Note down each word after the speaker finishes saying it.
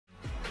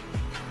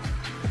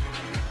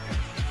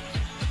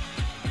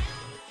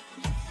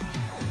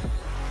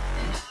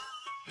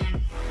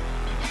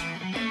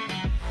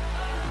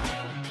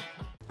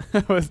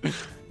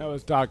I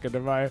was talking to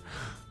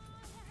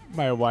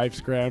my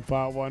wife's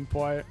grandpa at one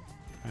point,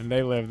 and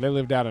they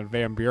live down in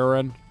Van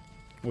Buren,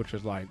 which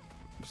is like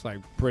it's like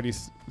pretty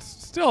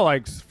still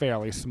like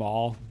fairly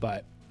small,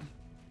 but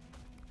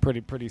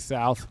pretty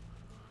south.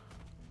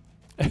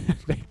 I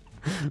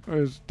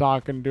was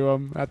talking to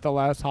them at the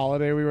last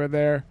holiday we were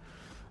there,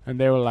 and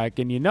they were like,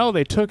 and you know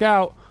they took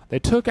out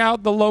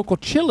the local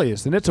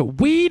Chili's, and it's a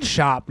weed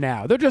shop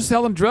now. They're just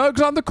selling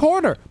drugs on the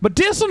corner,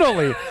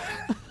 medicinally.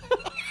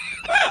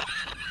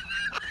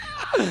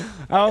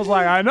 I was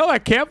like, I know, I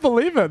can't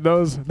believe it.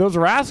 Those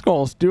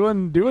rascals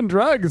doing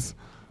drugs.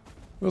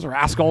 Those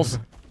rascals.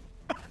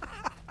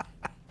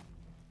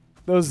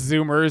 Those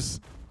Zoomers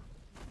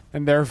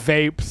and their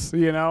vapes,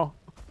 you know.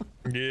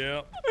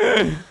 Yeah.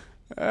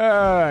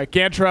 I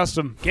can't trust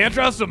them. Can't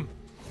trust them.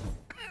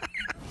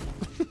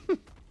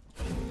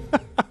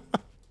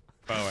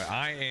 By the way,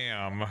 I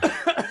am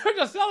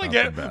just selling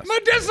it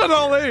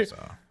medicinally. So.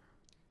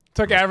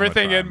 Took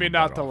everything in me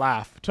not to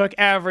laugh. Took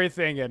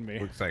everything in me.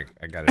 Looks like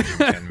I got a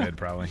 10 mid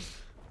probably.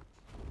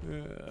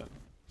 Yeah.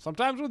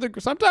 Sometimes with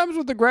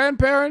the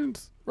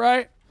grandparents,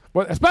 right?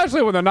 Well,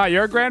 especially when they're not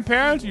your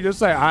grandparents, you just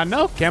say, "I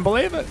know, can't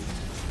believe it.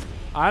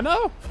 I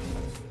know,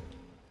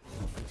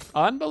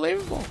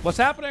 unbelievable. What's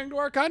happening to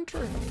our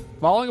country?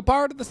 Falling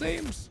apart at the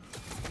seams."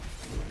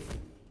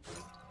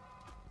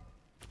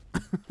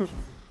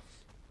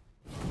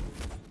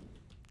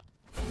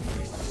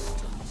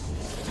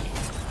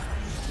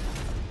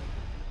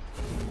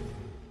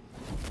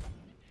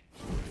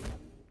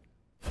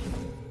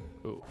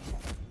 Ooh.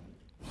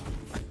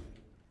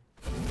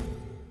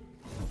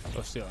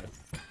 Oh, stealing.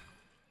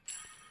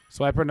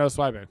 Swiper, no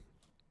swiping.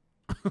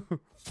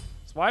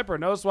 Swiper,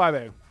 no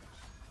swiping.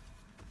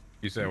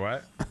 You say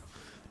what?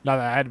 No,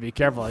 I had to be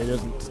careful. He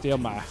doesn't steal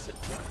my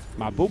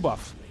boo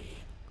buff.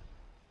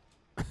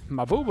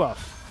 My boo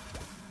buff.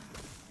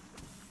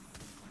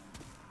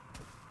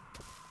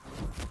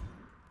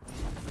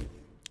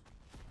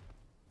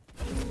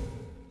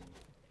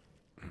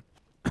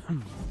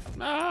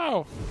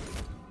 No.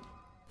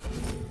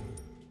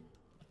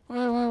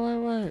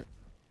 Wait.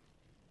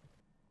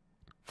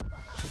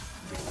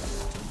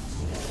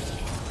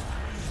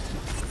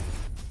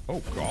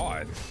 Oh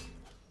God.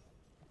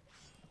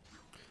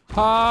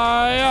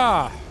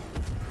 Hiya.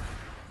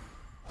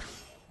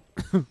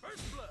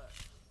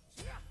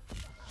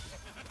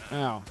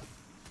 Ow.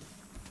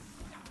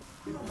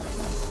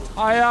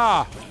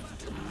 Hiya.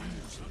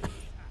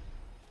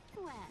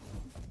 Well,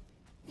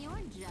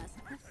 you're just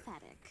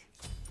pathetic.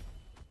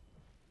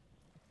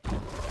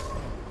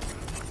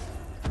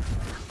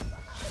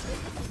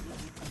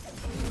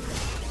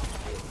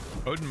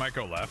 Odin might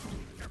go left.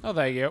 Oh,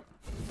 thank you.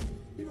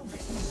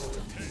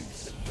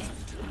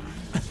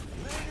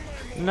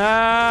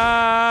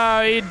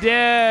 No, he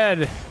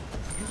did.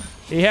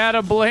 He had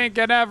a blink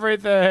and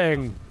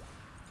everything.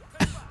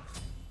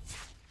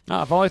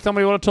 Oh, if only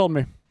somebody would have told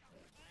me.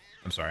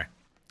 I'm sorry.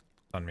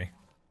 On me.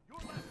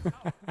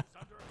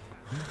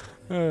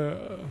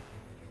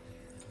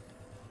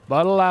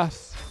 But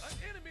alas. An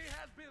enemy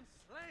has been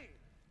slain.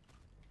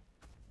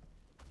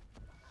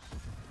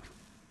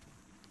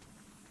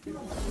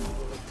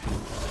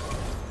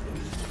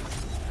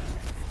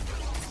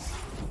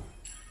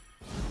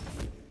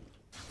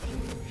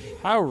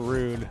 How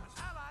rude.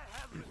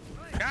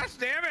 Gosh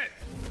damn it!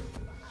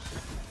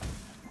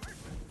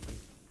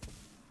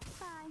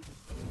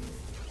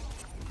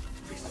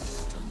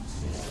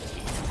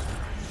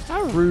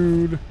 How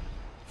rude.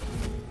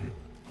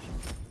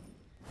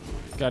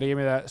 Gotta give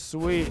me that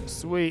sweet,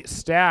 sweet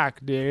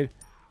stack, dude.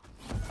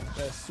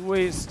 That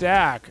sweet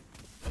stack.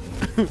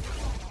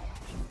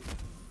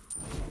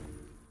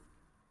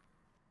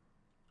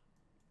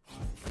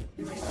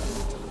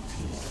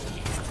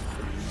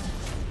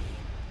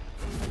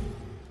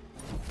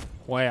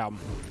 Wham.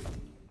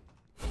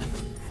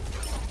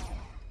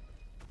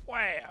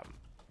 Wham.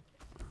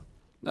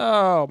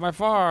 No, my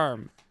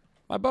farm.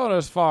 My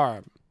bonus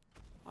farm.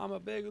 I'm a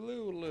big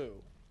Lulu.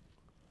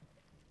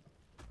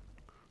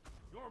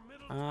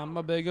 I'm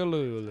a big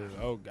Lulu.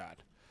 Oh, God.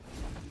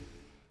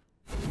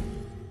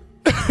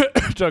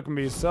 It took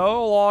me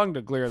so long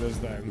to clear this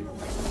thing.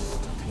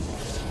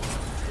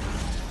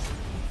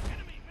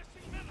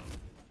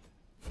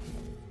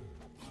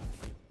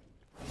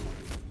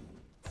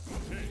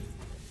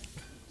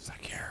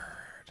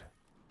 Secured.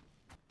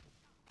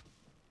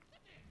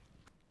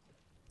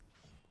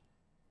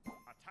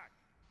 Attack.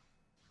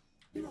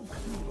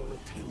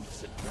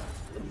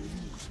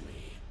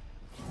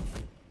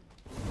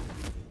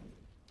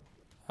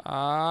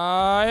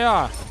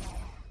 Yeah.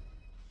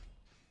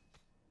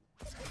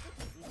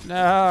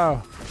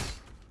 No.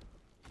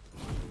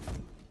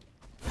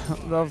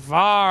 The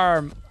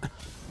farm.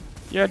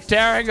 You're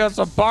tearing us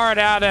apart,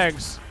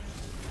 addicts.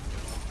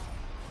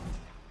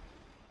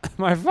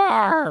 My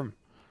farm.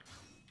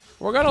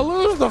 We're gonna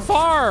lose the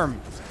farm.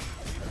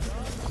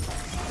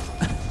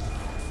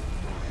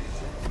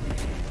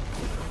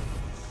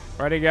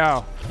 Where'd he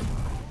go?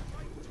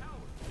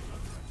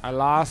 I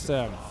lost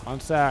him. One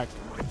sec.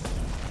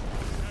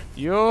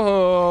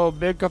 Yo,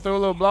 big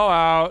Cthullu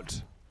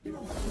blowout.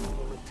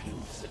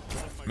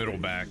 Middle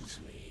back.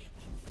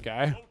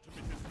 Okay.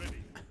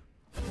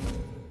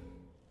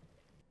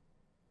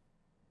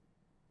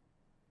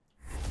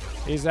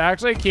 He's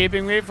actually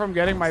keeping me from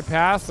getting my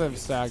passive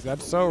stack.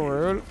 That's so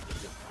rude.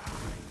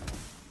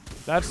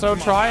 That's so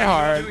try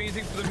hard. Do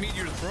anything for the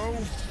meteors, bro.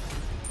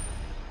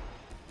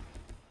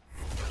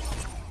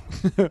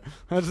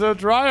 That's so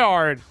try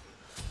hard.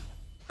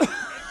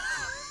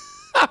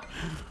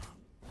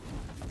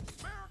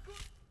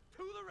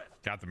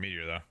 Got the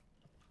meteor though.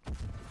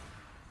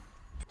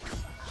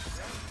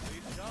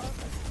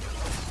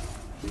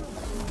 You're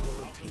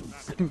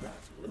just pathetic.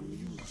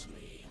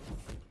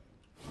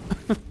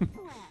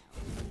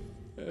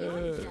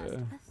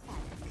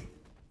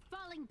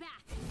 Falling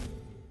back.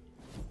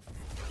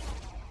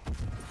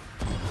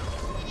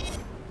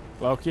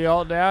 Loki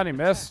ult down. He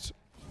missed.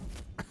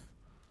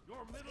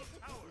 Your middle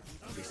tower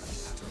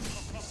is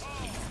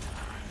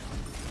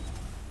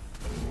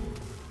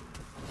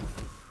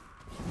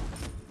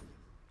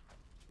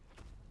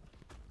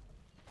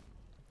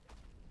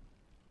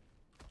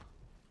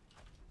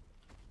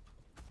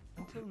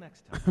under Until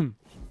next time.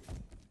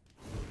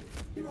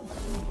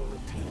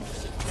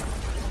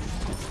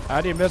 How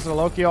do you miss a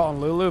Loki ult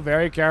on Lulu?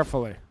 Very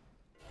carefully.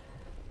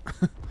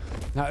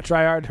 Not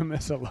try hard to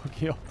miss a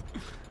Loki ult.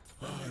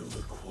 I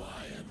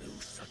require no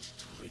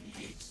such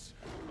trinkets,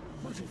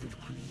 but if it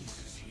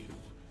pleases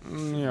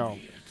you, Yo.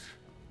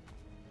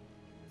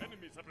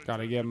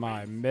 Gotta get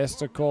my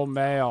mystical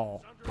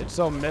male. It's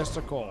so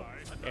mystical.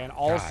 And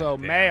also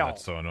God damn, male.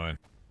 That's so annoying.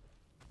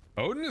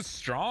 Odin is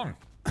strong.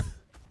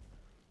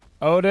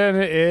 Odin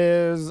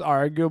is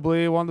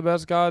arguably one of the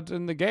best gods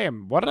in the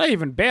game. What did I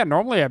even ban?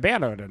 Normally I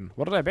ban Odin.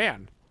 What did I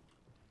ban?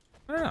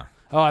 I don't know.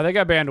 Oh, I think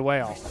I banned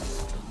Whale.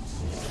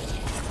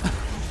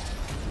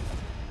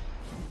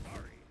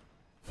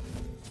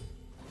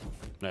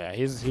 Yeah,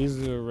 he's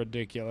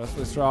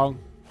ridiculously strong.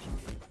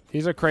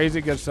 He's a crazy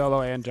good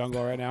solo and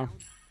jungle right now.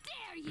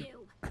 Dare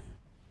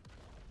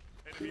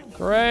you!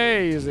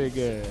 Crazy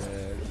good.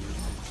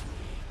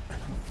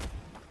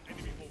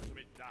 enemy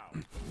ultimate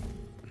down.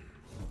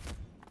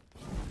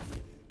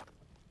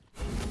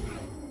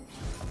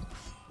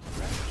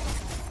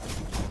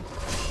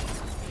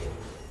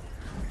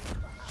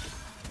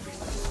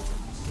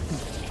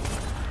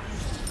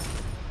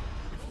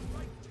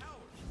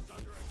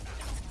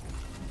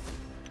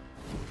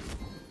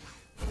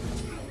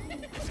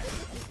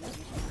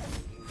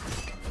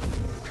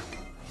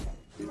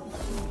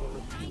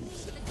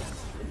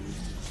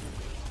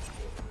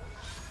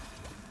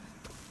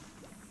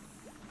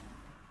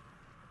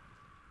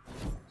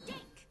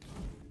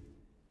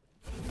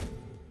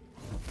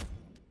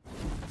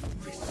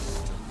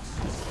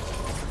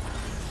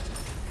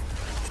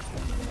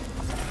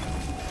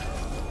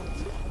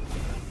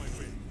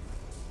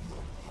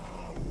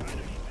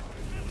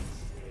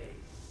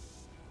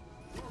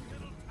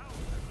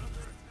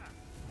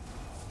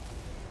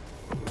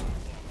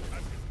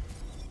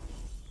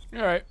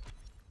 All right.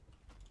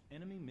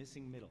 Enemy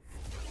missing middle.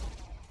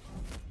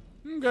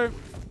 Okay.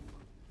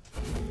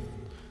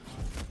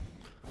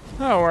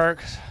 That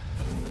works.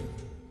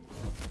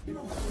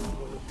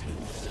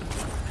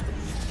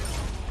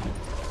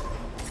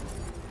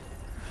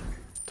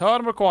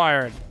 Totem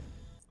acquired.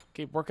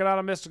 Keep working on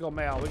a mystical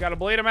male. We gotta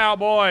bleed him out,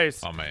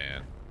 boys. Oh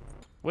man.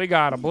 We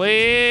gotta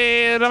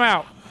bleed him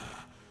out.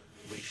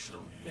 We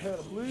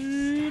gotta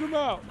bleed him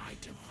out.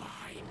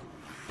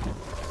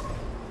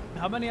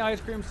 How many ice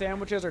cream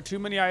sandwiches are too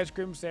many ice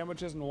cream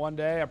sandwiches in one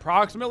day?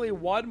 Approximately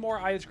one more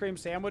ice cream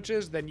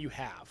sandwiches than you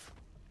have.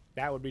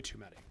 That would be too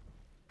many.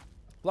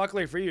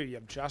 Luckily for you, you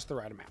have just the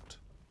right amount.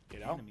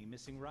 You know? Enemy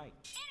missing right.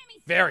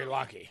 Very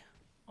lucky.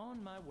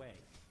 On my way.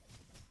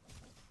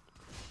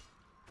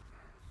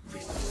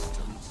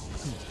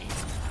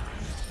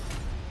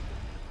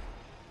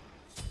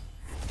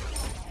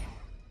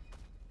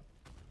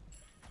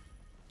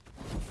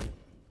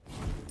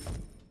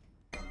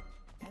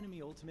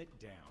 Enemy ultimate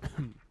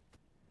down.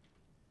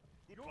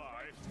 Your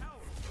right tower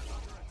is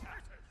under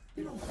attack.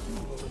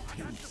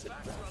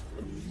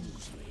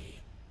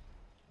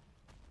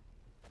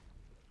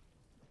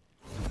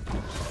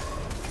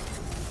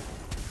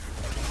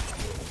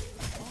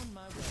 On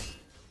my way.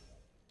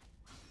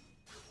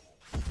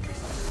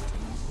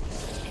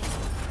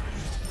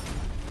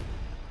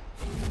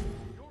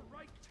 Your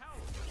right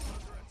tower is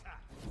under attack.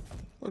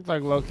 Looked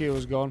like Loki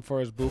was going for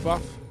his boo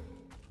buff.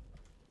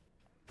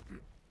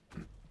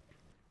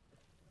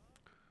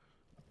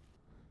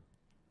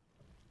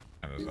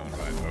 I was owned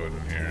by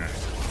Odin here.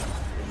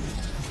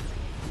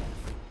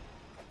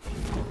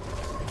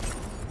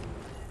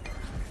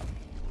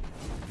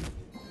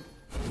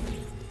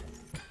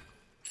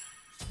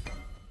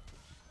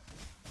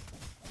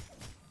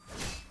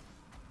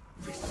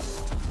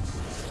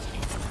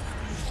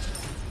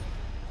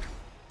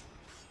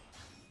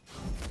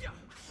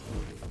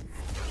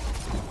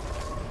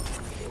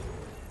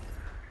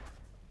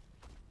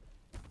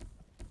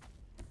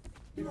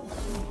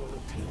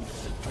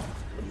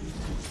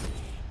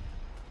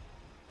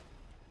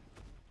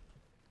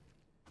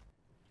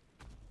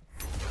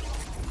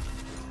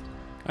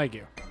 Thank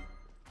you.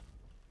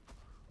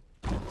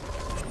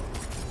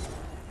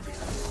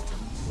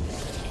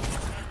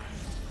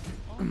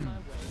 On my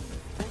way.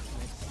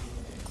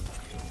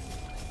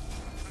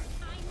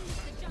 I need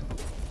the jungle.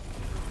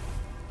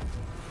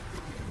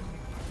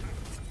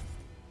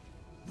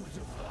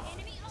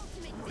 Enemy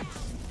ultimate down.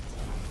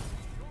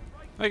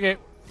 Thank you.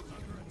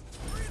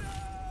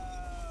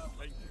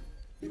 I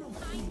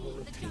need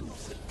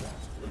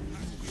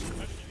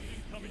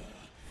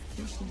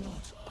the jungle.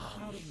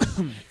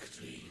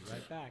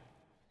 Right back.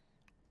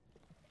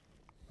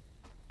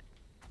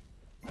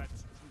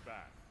 That's too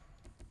bad.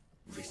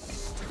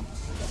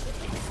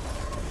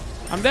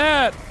 I'm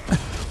dead.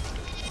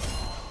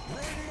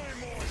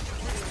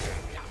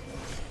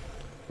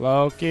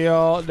 Loki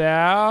ult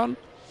down.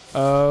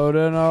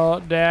 Odin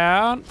ult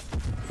down.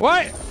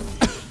 Wait!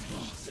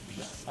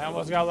 I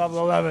almost got level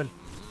 11.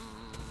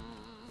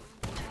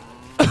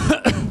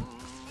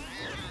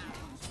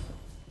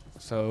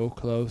 So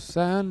close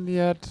and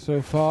yet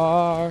so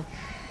far.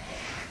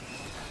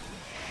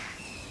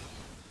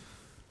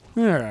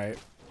 Alright.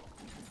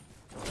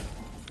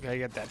 Gotta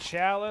get that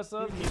chalice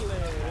of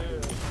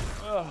healing.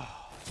 Ugh.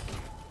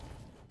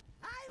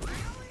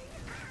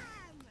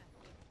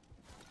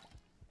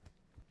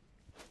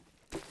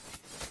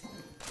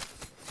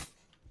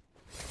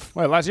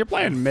 Wait, Les, you're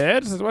playing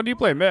mid? Since when do you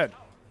play mid?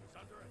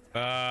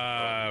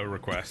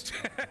 Request.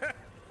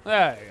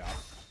 There you go.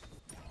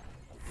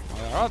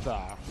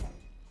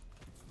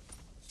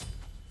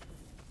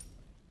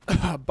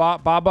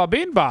 Baba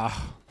Beanba.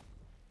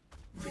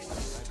 Be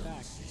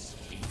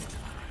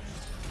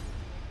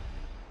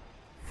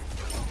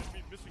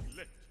missing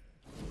lift.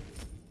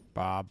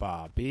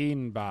 Baba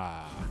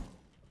Beanba.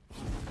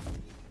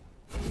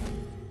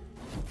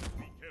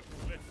 Be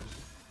careful lift.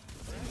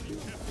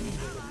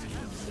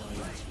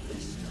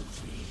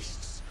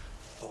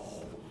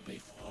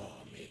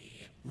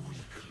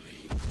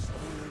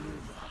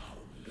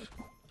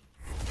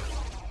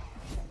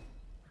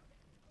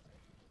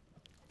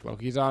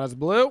 Loki's on his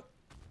blue.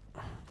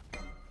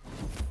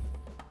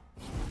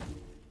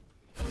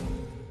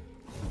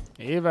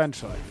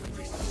 Eventually.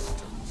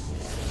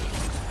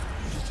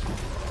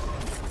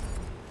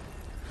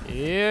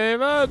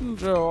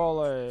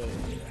 Eventually.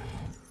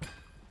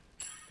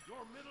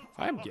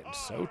 I'm getting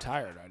so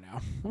tired right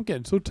now. I'm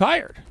getting so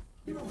tired.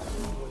 Enemies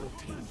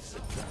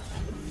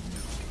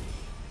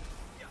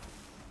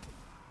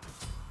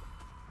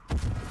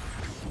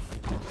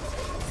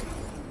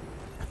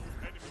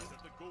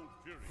of the Gold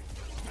Fury.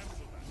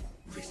 Cancel that.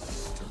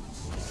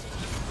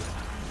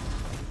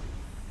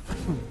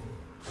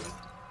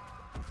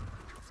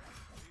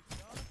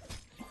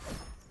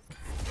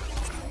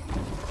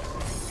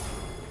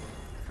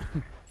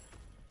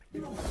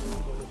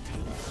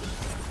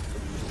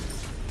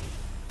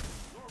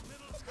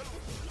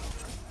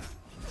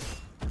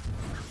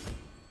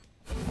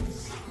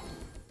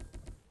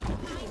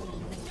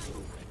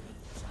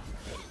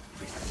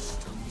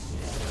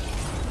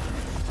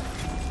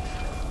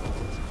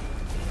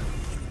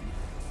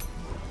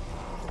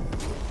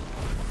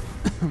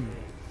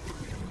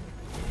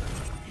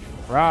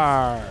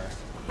 Rawr.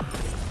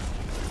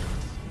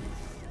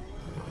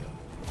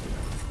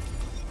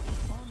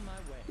 On my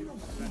way.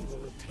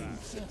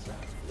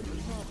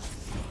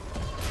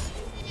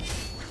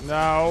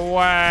 No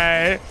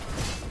way.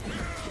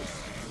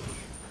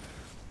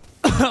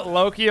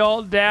 Loki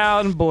ult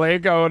down.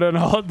 Blake Odin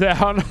ult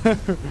down.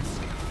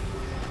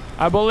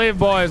 I believe,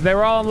 boys. They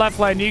were all in left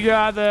lane. You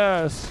got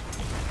this.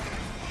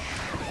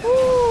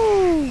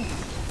 Woo.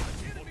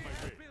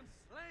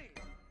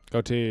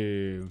 Go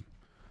team.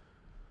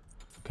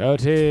 Go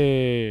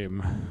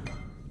team.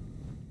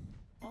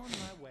 On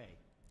my way.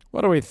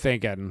 What are we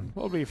thinking?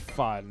 What'll be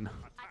fun?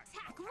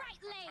 Attack right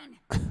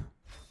lane.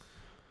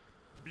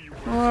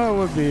 What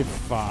would be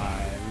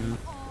fine?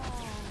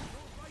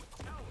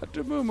 A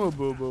Tamumu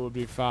Boo Boo would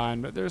be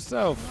fine, but they're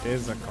so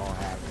physical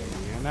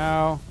heavy, you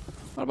know?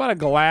 What about a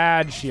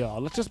Glad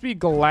shield? Let's just be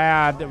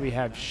glad that we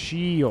have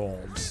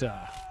shields.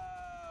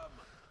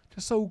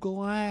 Just so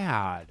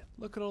glad.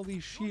 Look at all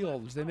these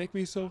shields. They make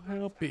me so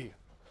happy.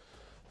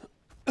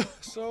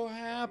 So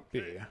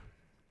happy.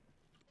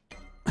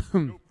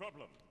 No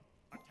problem.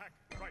 Attack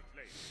right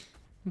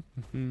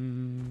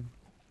lane.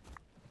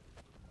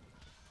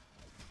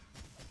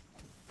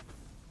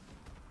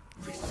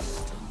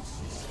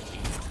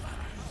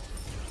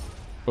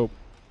 Oh.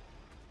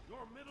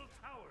 Your middle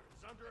tower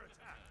is under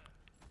attack.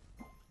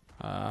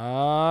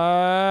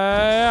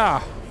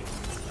 Yeah.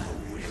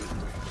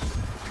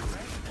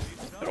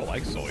 I don't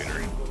like Soul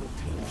Eater.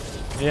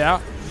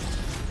 Yeah.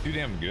 Too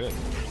damn good.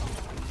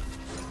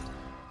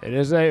 It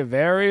is a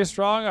very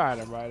strong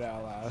item right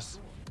now, lass.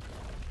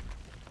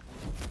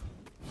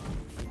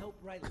 Help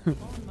right on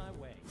my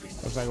way.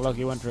 Looks like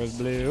Loki went for his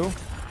blue.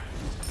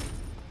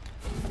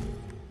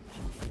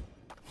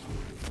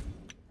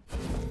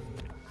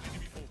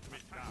 Enemy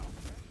ultimate down.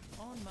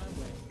 On my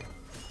way.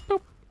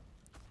 Boop.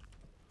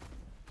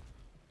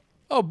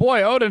 Oh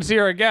boy, Odin's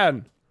here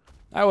again.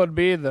 That would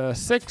be the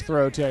 6th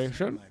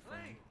rotation.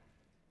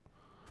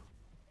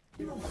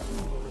 My friend.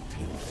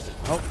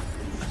 Oh.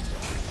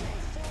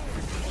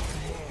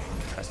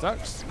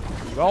 sucks.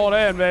 Going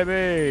in,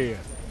 baby.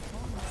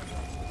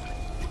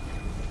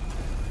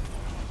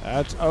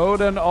 That's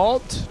Odin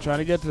ult. Trying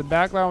to get to the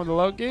back line with the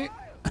Loki.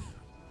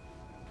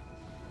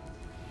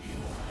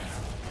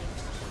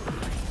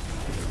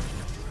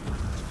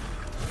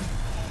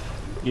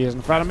 He's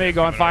in front of me,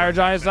 going Fire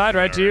Giant side.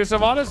 Right to you,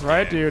 Sylvanas.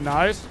 Right to you.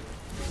 Nice.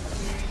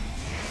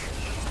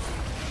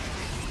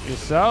 He's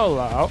so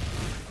low.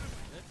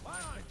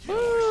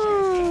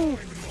 Woo.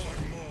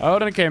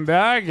 Odin came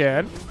back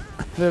in.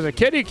 There's a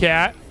kitty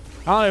cat.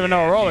 I don't even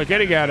know what role the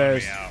kitty cat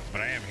is.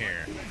 But I am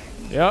here.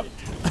 Yep.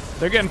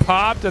 They're getting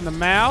popped in the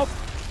mouth.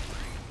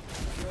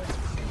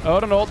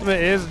 Odin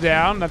ultimate is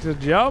down. That's a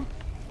jump.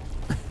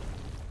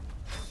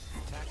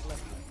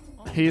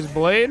 He's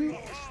bleeding.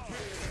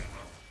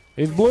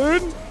 He's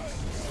bleeding.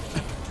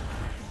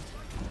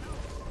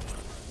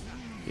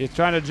 He's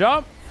trying to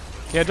jump.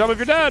 Can't jump if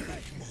you're dead.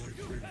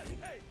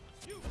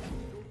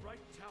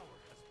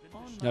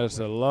 That's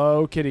a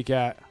low kitty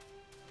cat.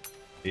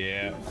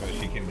 Yeah, but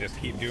she can just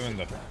keep doing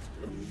the.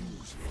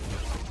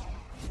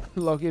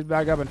 Loki's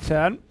back up in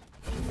 10.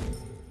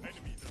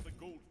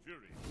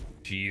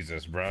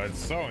 Jesus, bro, it's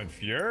so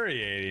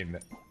infuriating.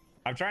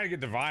 I'm trying to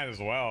get divine as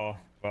well,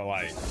 but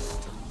like.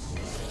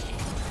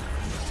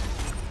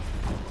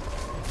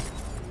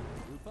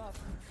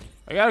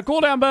 I got a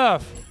cooldown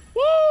buff.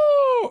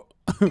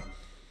 Woo!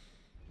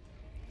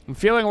 I'm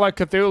feeling like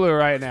Cthullu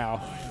right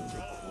now.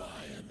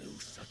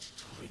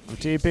 I'm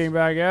TPing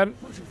back in.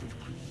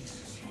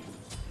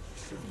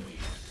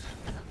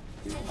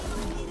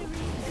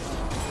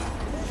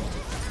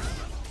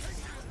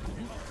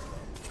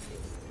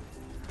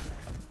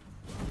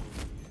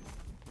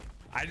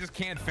 I just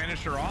can't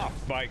finish her off.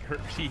 Like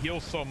she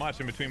heals so much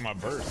in between my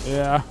bursts.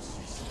 Yeah.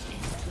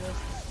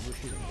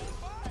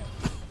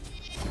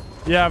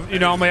 Yeah, you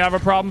normally have a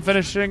problem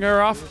finishing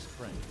her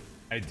off?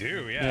 I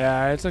do, yeah.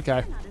 Yeah, it's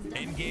okay.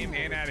 In game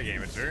and out of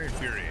game, it's very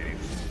infuriating.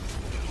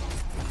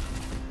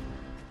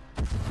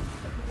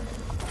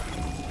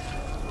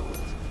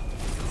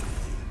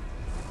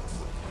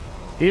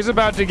 He's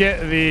about to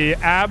get the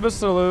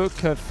absolute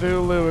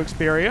Cthullu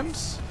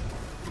experience.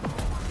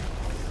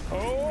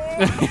 Oh!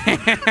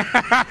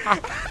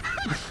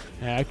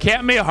 Yeah,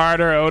 camp me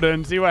harder,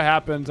 Odin. See what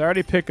happens. I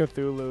already picked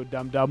Cthullu,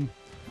 dum-dum.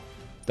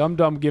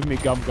 Dum-dum, give me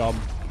gum-gum.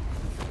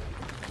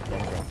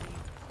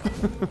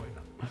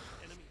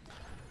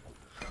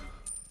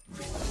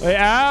 The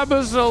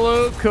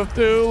absolute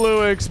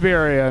Cthullu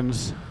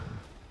experience.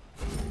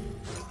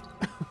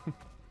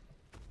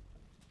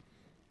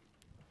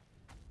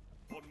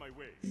 On my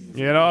way.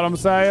 You know what I'm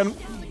saying?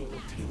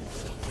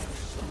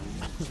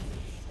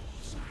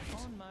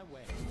 On my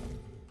way.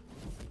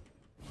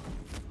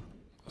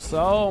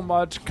 So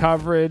much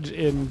coverage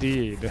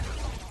indeed.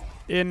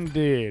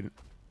 Indeed.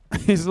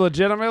 He's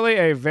legitimately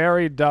a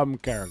very dumb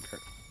character.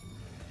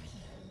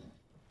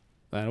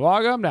 Then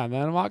walk him down,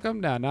 then walk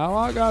him down, now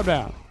walk him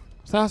down.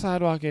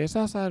 Southside walkie,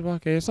 solo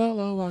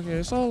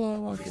walkie, solo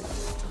walkie.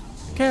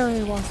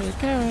 Carry walkie,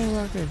 carry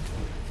walkie.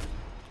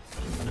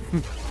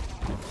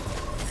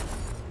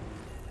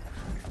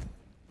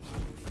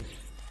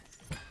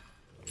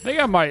 I think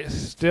I might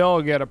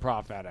still get a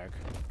prophetic.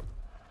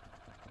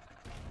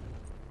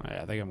 Oh,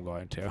 yeah, I think I'm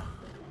going to.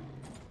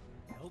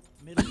 Nope.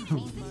 Middle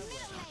on my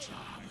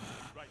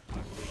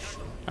way.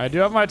 I do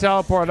have my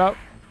teleport up.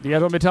 Do you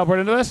guys want me to teleport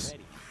into this?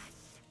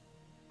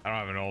 I don't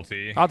have an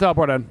ulti. I'll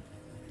teleport in.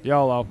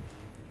 YOLO.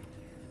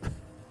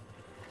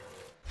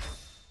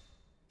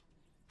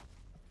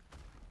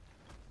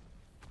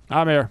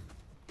 I'm here.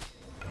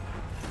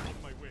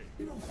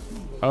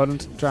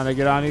 Odin's trying to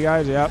get on you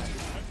guys. Yep.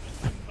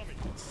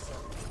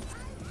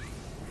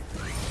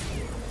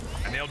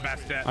 I nailed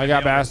Bastet. I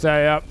got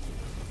Bastet.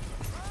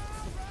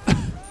 Yep.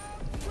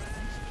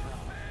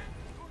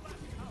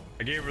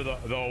 I gave her the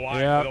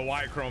Yep.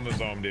 Y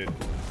chromosome, dude.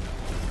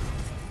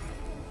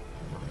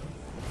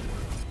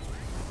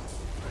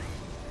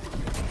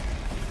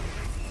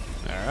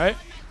 All right.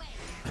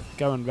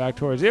 Coming back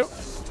towards you.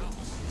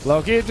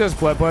 Loki just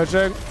split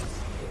pushing.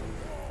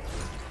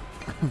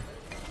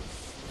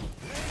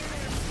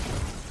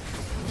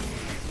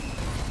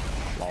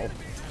 Lol.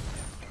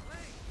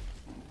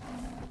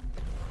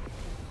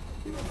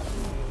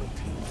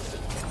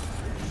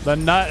 The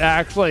nut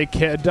actually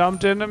kid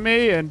dumped into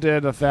me and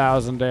did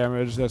 1,000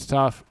 damage. That's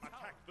tough.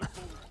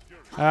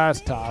 That's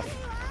tough.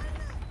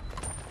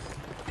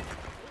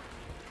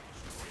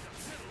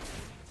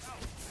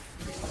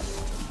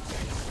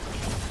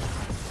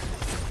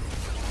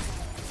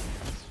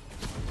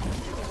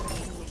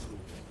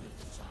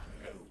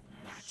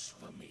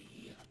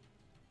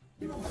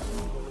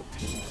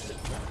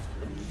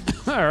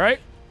 All right.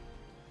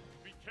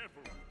 Be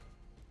careful.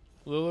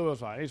 Lulu was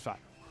fine. He's fine.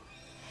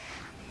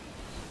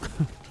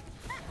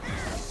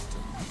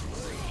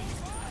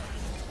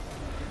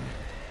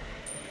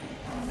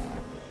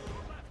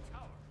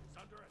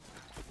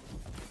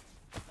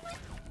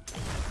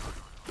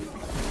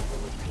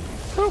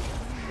 Whew.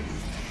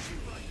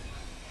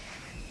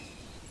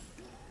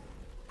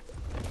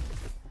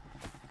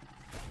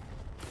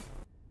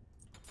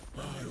 I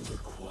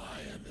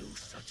require no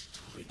such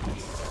trick.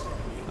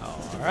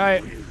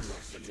 might.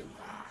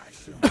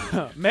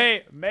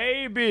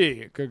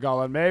 Maybe. Good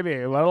calling.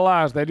 Maybe. Let it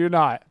last. They do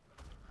not.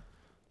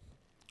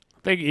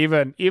 I think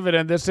even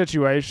in this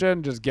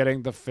situation, just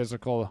getting the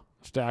physical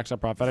stacks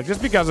up prophetic,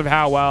 just because of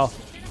how well.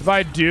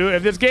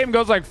 If this game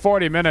goes like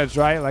 40 minutes,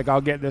 right? Like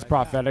I'll get this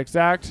prophetic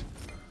stacked.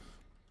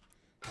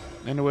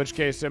 In which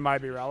case it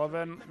might be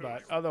relevant,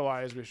 but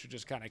otherwise we should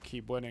just kind of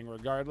keep winning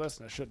regardless,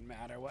 and it shouldn't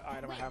matter what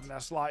item I have in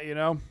that slot, you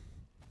know?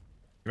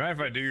 You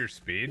mind if I do your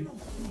speed,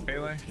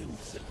 Pele?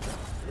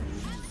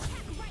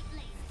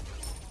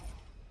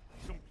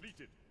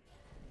 Completed.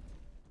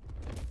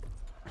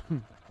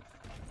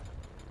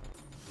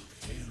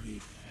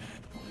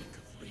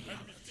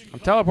 I'm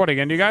teleporting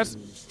into you guys.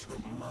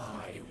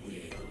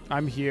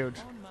 I'm huge.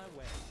 On my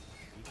way.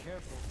 Be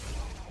careful.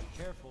 Be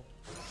careful.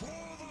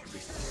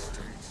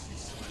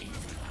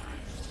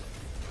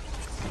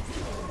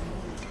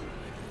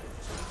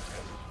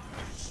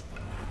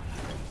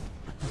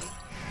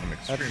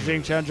 That's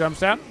Jing Chen jumps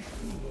down.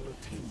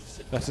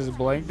 That's his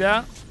blink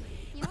down.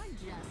 You're just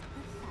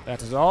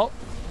That's his ult.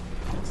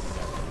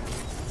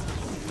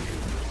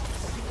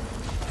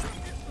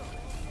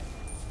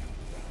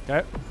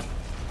 Okay.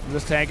 I'm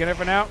just tanking it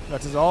for now.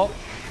 That's his ult.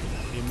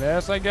 He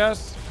missed, I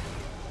guess.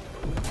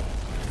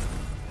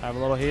 Have a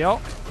little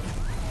heal.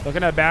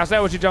 Looking at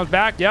Basset when she jumps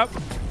back. Yep.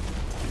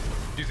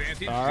 She's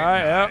anti. All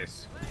right, yep.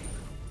 Nice.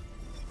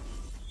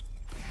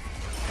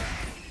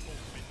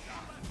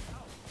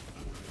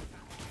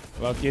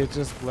 Loki is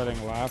just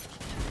splitting left.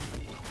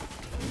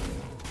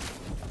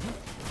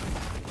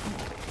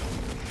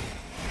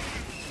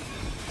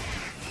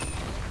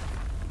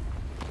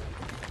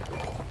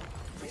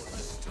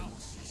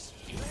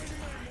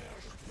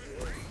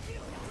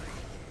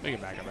 We can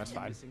back up. That's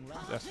fine.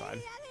 That's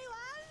fine.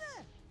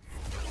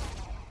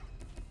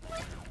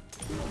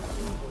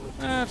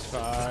 That's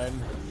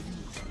fine.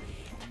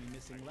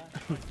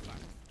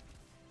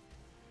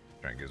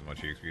 Trying to get as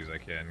much XP as I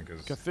can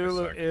because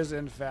Cthullu is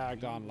in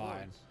fact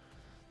online.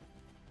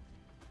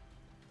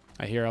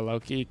 I hear a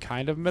Loki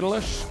kind of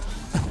middle-ish.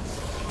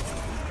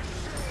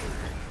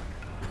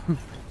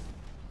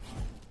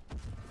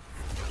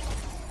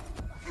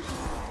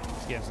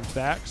 Let's get some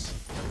stacks.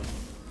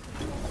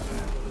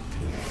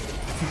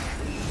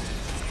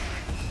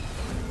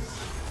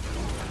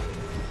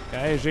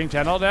 Okay, is Jing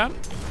Chen all down?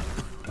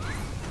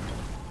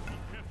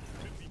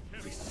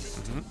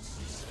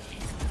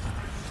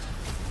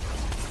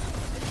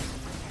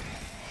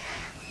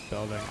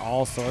 Building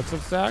all sorts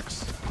of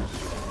stacks.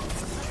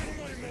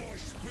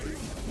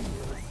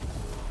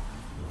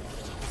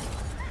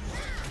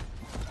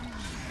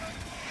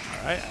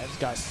 Alright, I just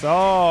got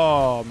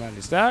so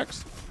many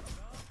stacks.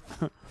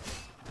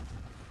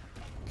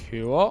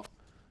 Cool.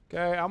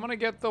 Okay, I'm gonna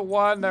get the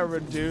one that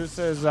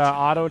reduces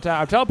auto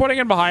attack. I'm teleporting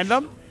in behind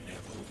them.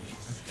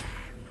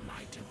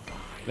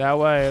 That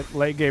way,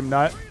 late game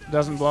nut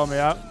doesn't blow me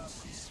up.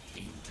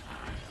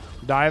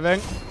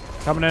 Diving.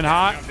 Coming in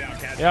hot.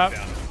 Yep.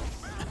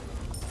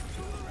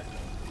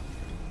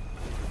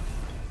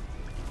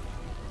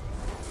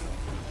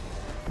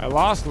 I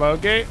lost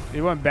Loki.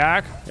 He went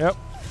back. Yep.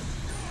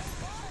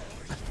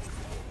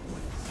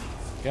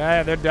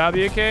 Okay, they're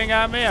W King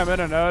on me. I'm in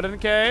an Odin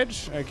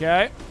cage.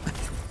 Okay.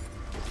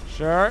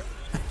 Sure.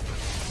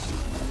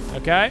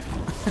 Okay.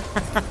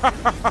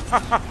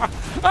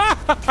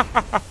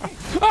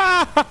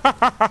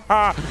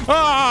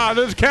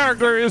 This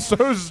character is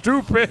so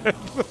stupid.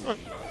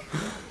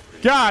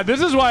 God,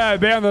 this is why I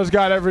ban this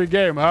guy every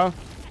game, huh?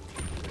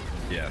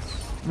 Yes.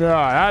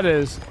 Yeah, that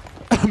is.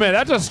 Man,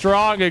 that's a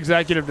strong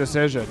executive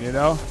decision, you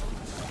know?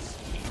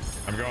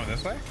 I'm going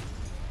this way?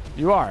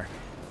 You are.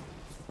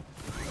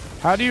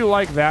 How do you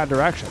like that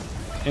direction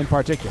in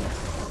particular?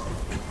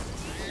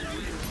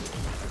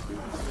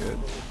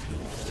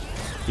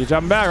 You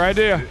jumping back, right,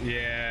 do you?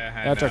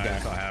 Yeah, That's okay. I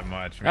just don't have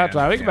much. That's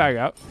man. right. We can back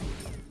up.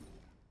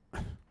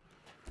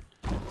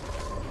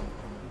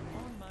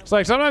 It's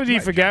like sometimes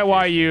you forget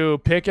why you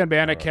pick and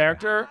ban a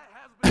character,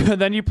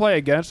 and then you play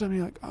against them, and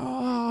you're like,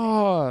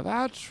 oh,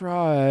 that's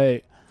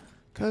right.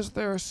 Because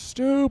they're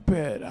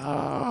stupid.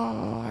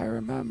 Oh, I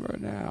remember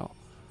now.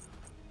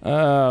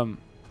 Yo,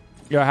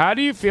 how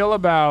do you feel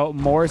about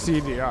more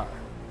CDR?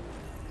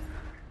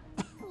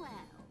 well.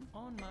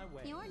 On my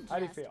way. You're just How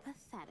do you feel?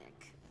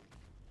 pathetic.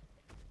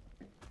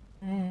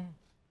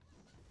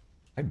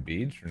 I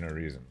beads for no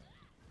reason.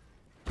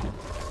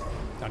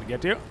 Time to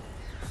get to you.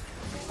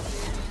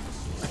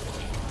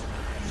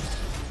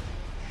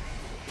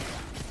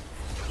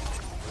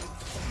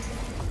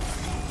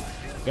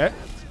 Okay.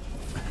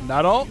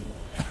 Not all.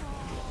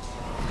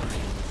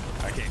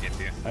 I can't get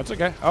to you. That's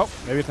okay. Oh,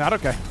 maybe it's not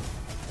okay.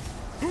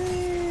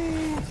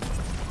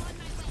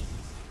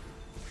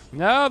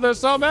 No, there's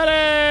so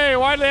many.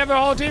 Why do they have their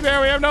whole team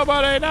here? We have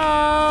nobody. No,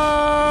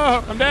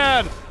 I'm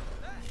dead.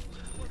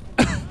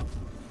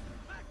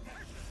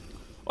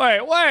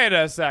 Wait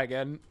a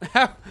second.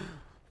 How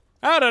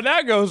did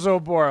that go so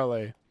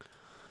poorly?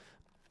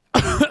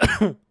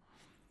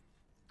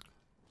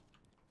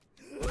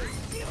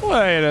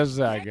 Wait a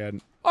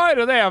second. Why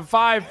do they have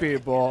 5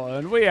 people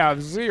and we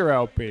have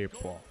 0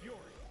 people?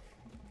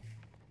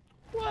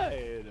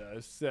 Wait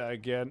a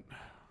second.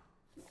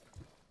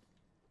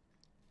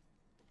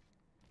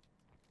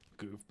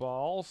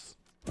 Goofballs.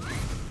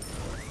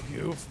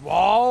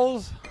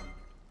 Goofballs.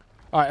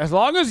 All right, as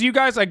long as you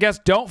guys, I guess,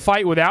 don't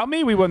fight without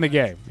me, we win the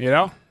game, you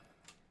know?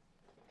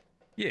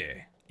 Yeah.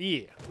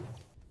 Yeah.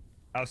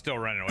 I was still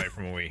running away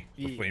from when we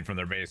were fleeing from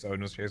their base.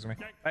 Odin was chasing me.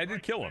 I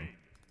did kill him.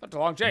 That's a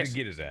long I chase. did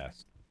get his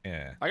ass.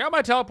 Yeah. I got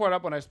my teleport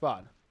up when I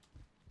spawned.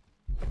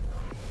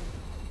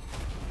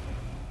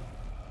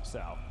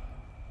 So.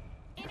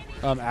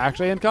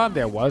 Actually, Incon,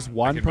 there was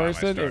one can buy my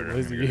person. starter. It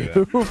was I'm gonna do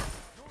you.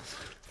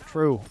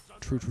 True.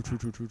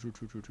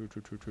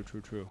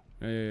 True.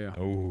 Yeah.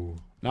 Oh.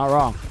 Not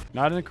wrong.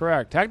 Not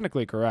incorrect.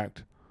 Technically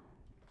correct.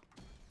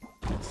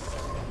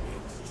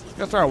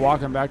 Gonna start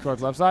walking back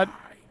towards left side.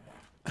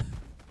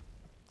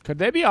 Could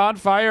they be on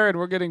fire and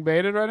we're getting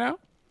baited right now?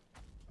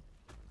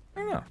 I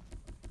don't know.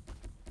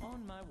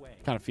 On my way.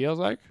 Kind of feels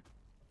like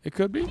it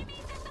could be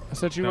a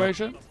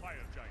situation.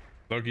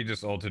 Loki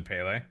just ulted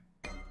Pele.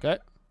 Okay.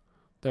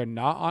 They're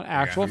not on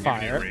actual Okay, I'm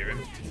giving you fire.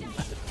 Raven.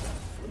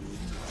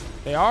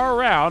 They are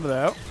around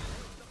though.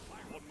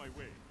 On my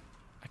way.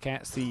 I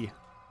can't see.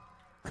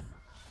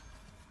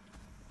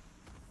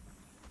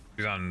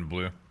 He's on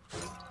blue.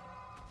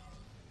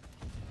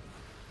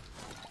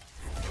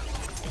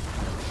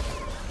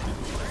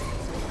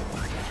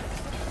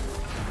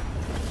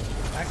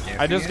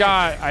 I just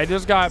got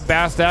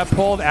Bastet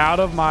pulled out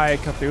of my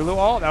Cthullu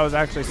ult. That was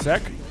actually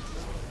sick.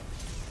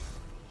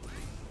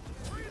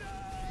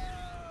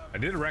 I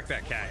did wreck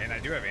that cat, and I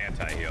do have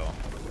anti-heal.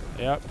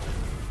 Yep.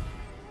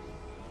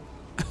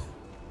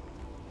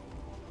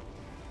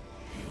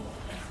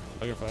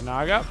 Looking for the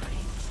Naga.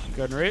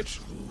 Couldn't reach.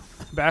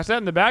 Bastet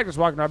in the back, just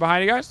walking right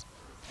behind you guys.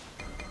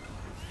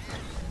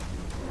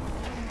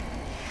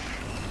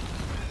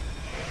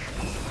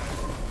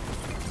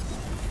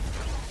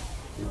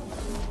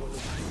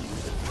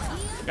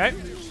 Okay.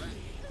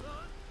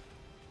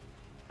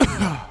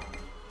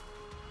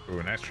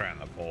 Ooh, nice try on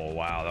the pole.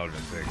 Wow, that would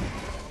have been sick.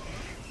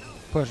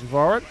 Pushing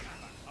forward.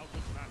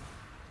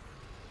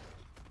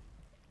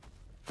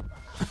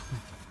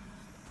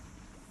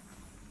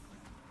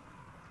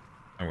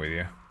 I'm with you.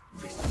 I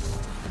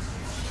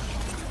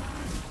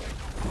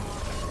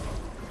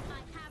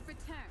have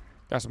returned.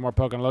 Got some more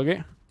poking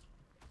Loki.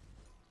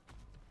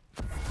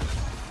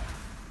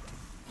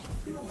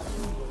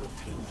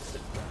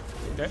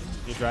 Okay,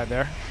 he's right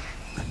there.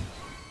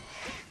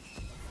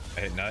 I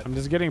hit nut. I'm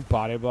just getting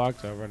body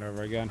blocked over and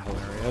over again.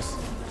 Hilarious.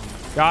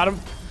 Got him.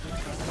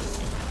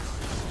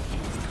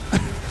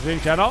 Zing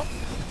channel.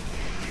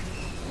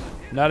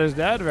 Nut is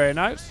dead. Very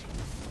nice.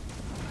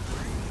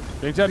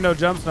 Zing 10, no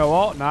jumps, no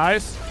ult.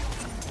 Nice.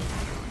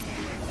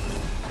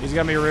 He's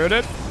gonna be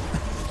rooted.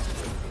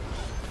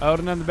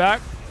 Odin in the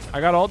back.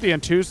 I got ulti in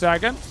 2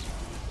 seconds.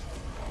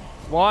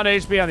 1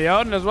 HP on the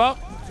Odin as well.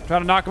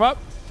 Trying to knock him up.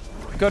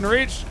 Couldn't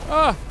reach.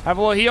 Oh, have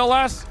a little heal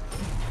last.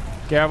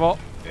 Careful.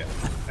 Yeah,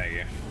 thank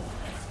you.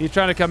 He's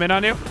trying to come in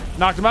on you.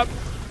 Knocked him up.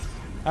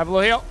 Have a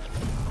little heal.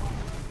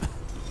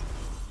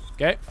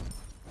 Okay.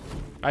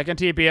 I can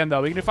TP in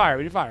though. We can do fire.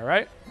 We can do fire,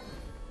 right?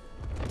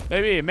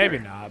 Maybe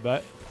not,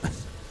 but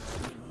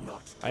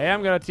I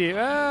am gonna TP.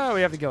 Oh, we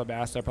have to kill a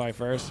bastard probably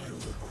first.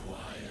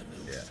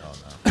 Yeah, oh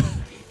no.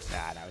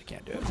 Nah, we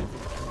can't do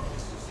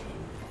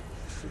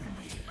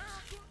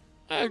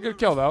it. Good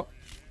kill though.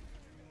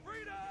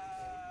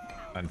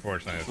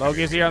 Unfortunately.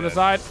 Loki's here on the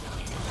side.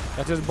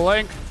 That's his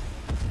blink.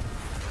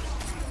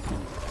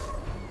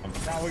 I'm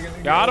probably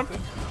gonna Got him.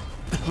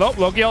 Nope,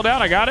 Loki held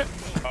down. I got it.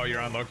 Oh,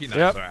 you're on Loki? Nice.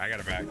 Yep. Sorry, I got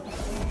it back.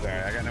 Sorry,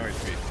 I got no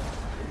HP.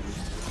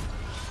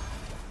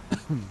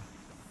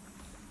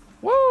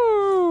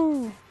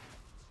 Woo!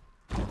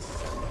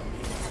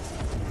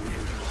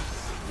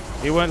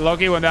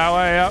 Loki went that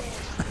way, yep.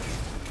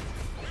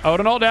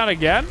 Odin ult down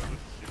again.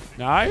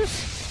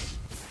 Nice.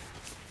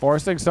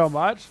 Forcing so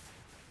much.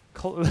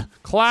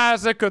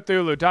 Classic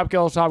Cthullu. Top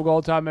kills, top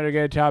gold, top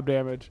mitigated, top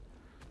damage.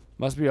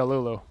 Must be a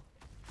Lulu.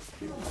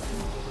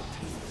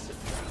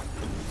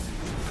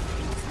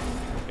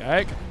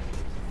 Okay.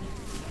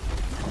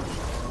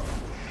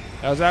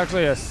 That was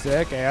actually a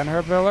sick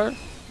Anhur pillar.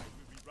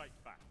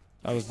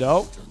 That was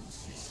dope.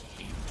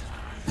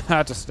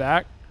 That's a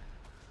stack.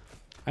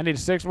 I need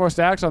 6 more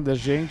stacks on this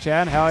Jing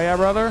Chan. Hell yeah,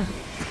 brother.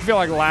 I feel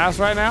like last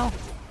right now.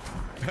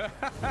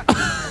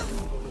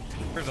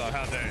 First off,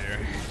 how dare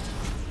you?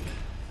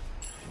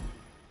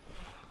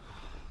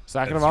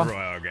 Second That's of all.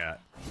 Royal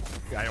got.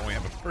 I only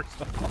have a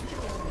first off.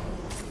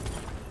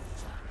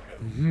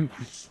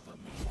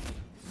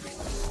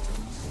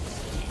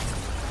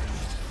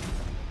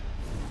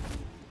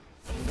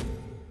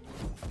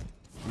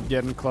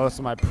 Getting close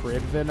to my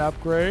Pridvin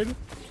upgrade.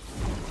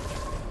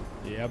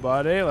 Yeah,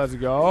 buddy. Let's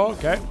go.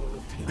 Okay.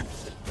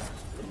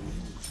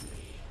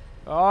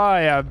 Oh,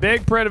 yeah.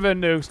 Big Pridvin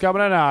nukes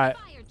coming in hot.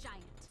 Fire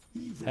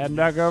giant. Heading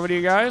back over to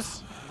you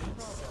guys.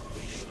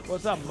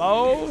 What's up,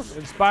 Mo?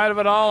 In spite of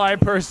it all, I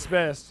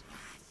persist.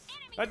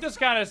 That just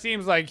kind of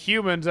seems like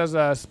humans as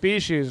a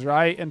species,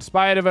 right? In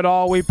spite of it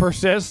all, we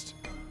persist.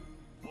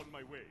 On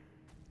my way.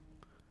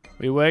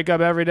 We wake up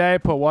every day,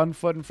 put one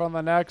foot in front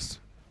of the next.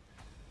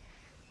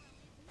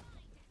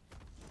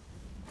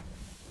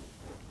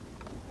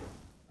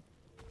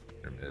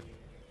 You're mid.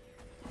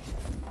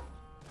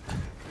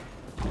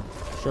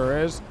 Sure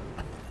is.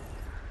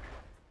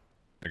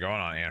 They're going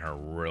on Anher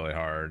really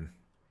hard.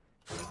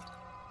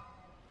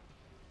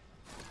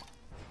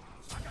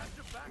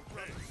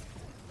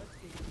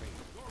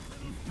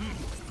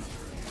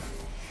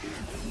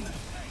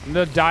 I'm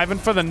just diving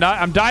for the nut.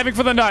 I'm diving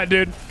for the nut,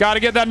 dude. Gotta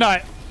get that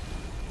nut.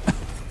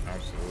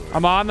 Absolutely.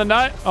 I'm on the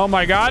nut. Oh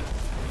my god.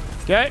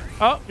 Okay.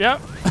 Oh, yep.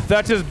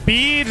 That's his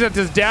beads. That's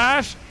his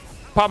dash.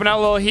 Popping out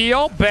a little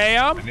heal.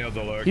 Bam. I nailed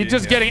the Loki. He's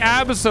just getting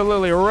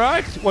absolutely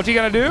wrecked. What's he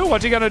gonna do?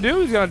 What's he gonna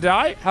do? He's gonna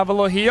die. Have a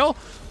little heal.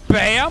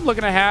 Bam.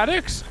 Looking at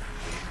Haddix.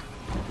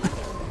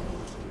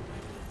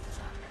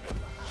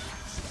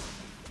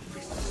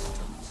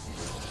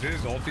 Is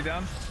his ulti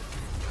down?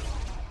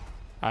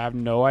 I have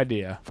no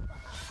idea.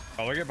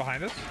 Oh, look at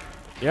behind us.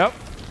 Yep.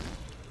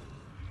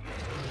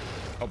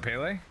 Oh,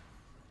 Pele.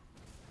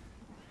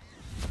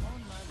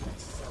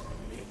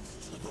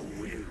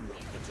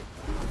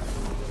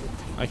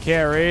 I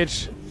can't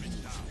reach.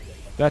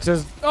 That's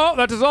his. Oh,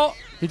 that's his ult.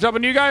 He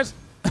jumping you guys.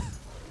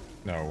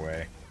 No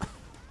way.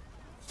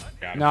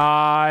 Got him.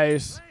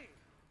 Nice.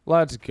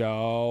 Let's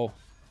go.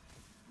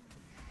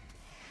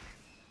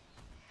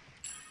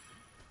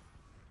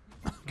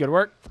 Good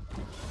work.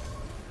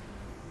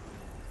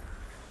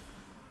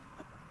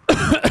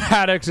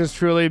 Haddix is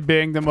truly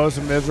being the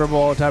most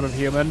miserable type of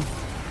human.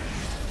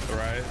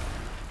 Right.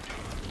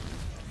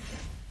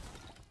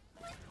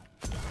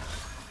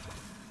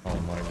 Oh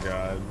my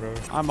god, bro.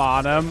 I'm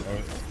on him.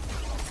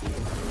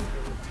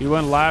 He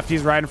went left.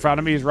 He's right in front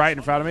of me. He's right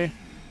in front of me.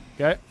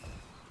 Okay.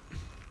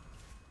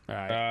 All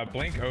right.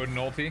 Blink Odin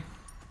ulti.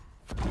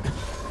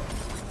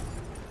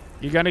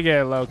 You're gonna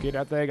get Loki.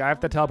 I think I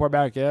have to teleport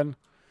back in.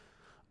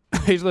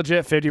 He's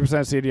legit 50%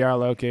 CDR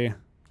Loki.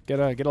 Get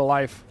a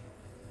life.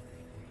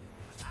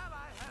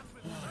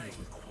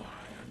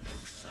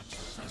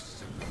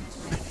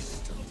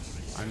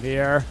 I'm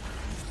here.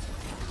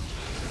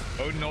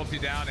 Odin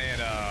ulti down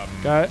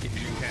and Got it. you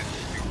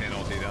can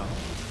ulti down.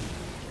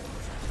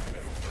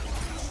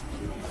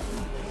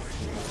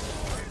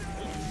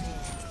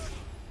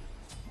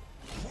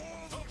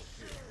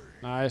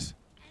 Nice.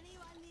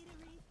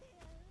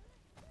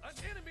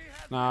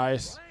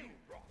 Nice.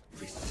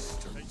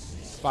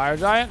 Fire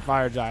giant?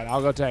 Fire giant.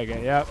 I'll go take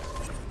it. Yep.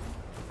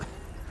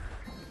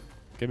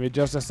 Give me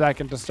just a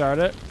second to start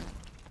it.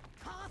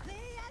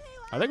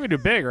 I think we do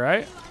big,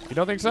 right? You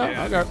don't think so?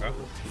 Yeah, Okay. I think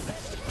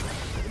so.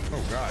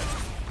 Oh god.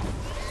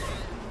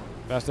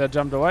 Best Ed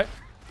jumped away.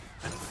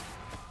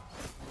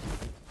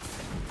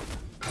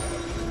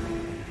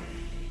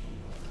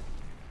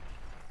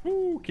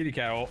 Woo, kitty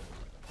cat ult.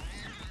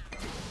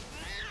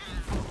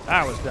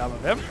 That was dumb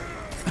of him.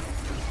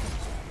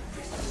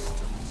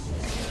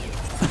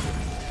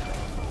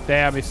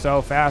 Damn, he's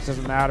so fast.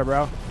 Doesn't matter,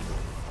 bro.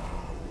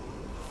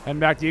 Heading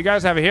back to you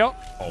guys. Have a heal.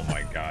 Oh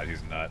my god,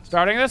 he's nuts.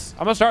 Starting this?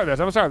 I'm gonna start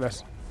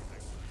this.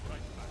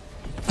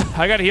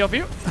 I got a heal for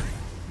you.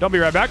 Don't be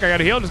right back. I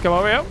got a heal. Just come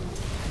over here.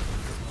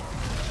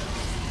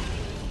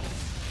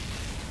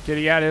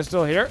 Kitty Cat is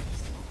still here.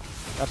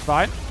 That's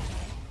fine.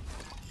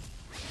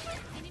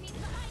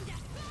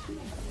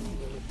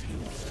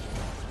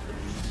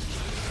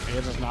 He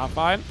is not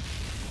fine.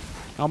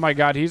 Oh my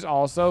god, he's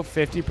also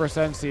 50%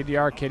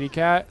 CDR Kitty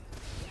Cat.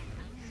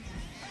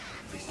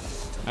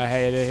 I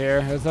hate it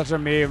here. It's such a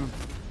meme.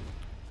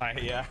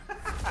 Yeah.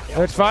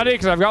 It's funny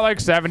because I've got like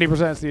 70%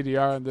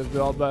 CDR in this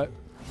build, but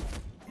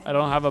I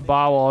don't have a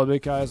bowel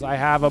because I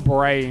have a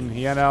brain,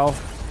 you know?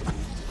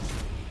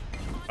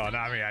 Oh, no,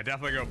 I mean, I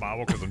definitely go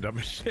bobble because I'm dumb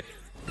as shit.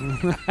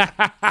 On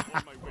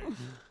my way.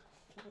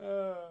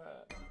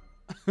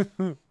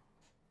 America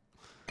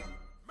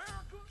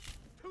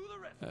to the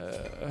rescue.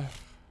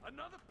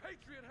 Another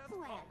patriot has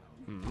come.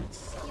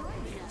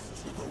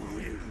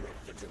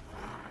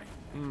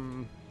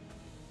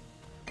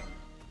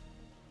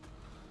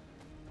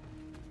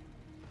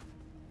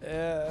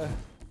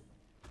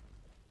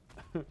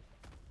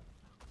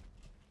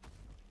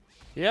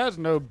 He has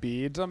no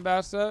beads on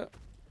Bastet.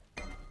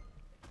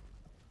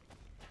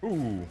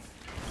 Ooh.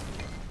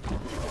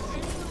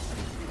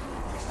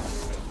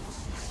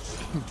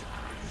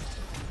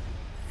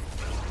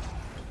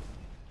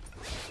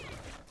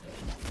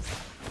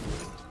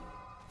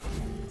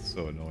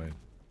 So annoying.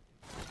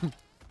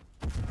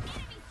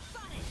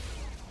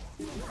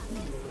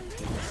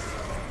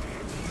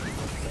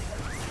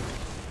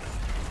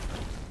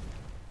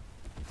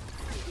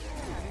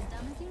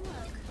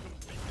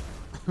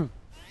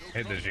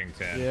 Hit the Jing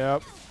 10.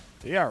 Yep.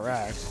 Yeah,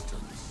 wrecked.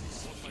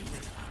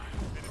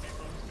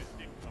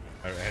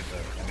 I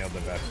nailed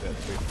the best hit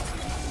too.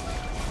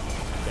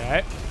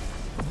 Okay.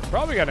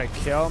 Probably gonna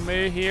kill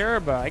me here,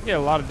 but I get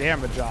a lot of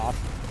damage off.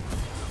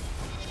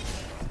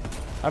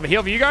 I have a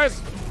heal for you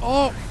guys.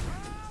 Oh.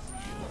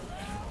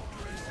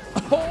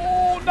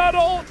 Oh, not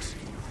ult.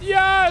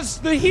 Yes,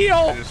 the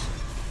heal.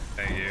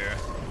 Thank you.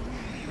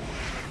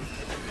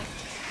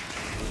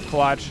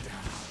 Clutch.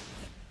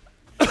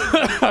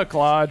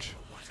 Klodge.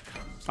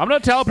 I'm gonna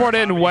teleport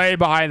in way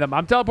behind them.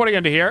 I'm teleporting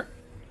into here.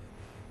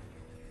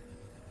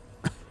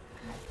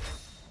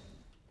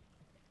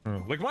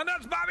 Look at my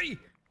nuts, Bobby!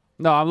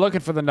 No, I'm looking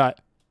for the nut.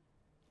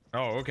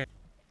 Oh, okay.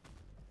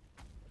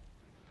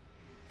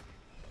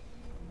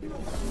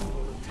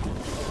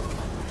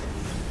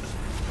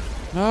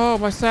 No,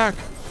 my sack.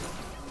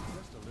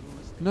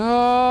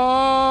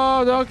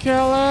 No, don't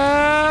kill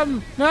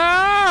him.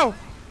 No!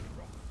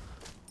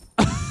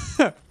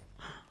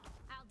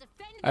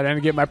 I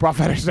didn't get my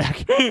prophetic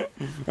sack. I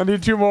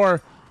need 2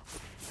 more.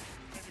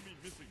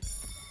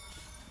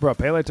 Bro,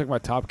 Pele took my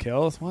top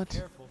kills.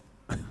 What?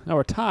 No,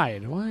 we're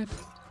tied. What?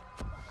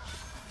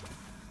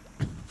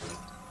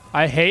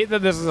 I hate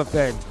that this is a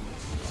thing.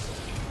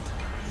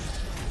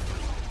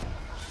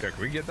 Yeah,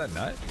 can we get that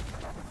nut?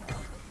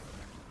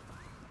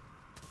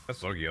 That's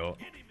so cute.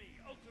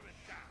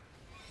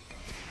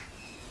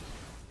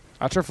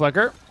 That's your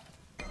flicker.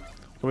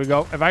 Can we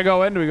go? If I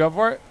go in, do we go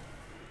for it?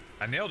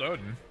 I nailed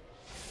Odin.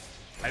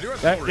 I do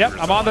have That, yep,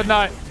 I'm on the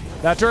nut.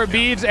 That's her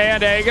beads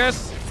and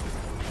Aegis.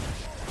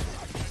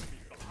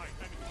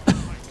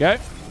 Okay.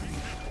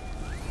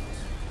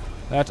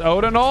 That's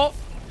Odin ult.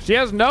 She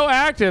has no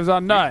actives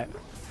on nut.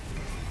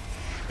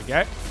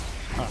 Okay.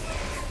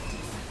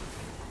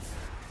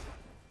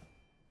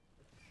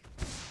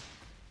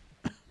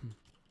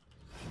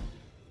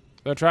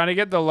 They're trying to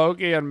get the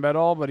Loki in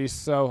middle, but he's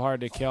so hard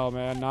to kill,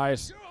 man.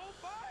 Nice.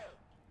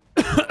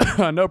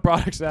 No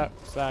product stack.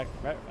 F6,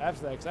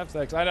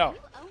 F6, I know.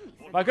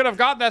 If I could have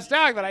gotten that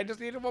stack, then I just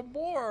needed one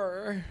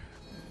more.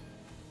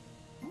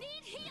 Need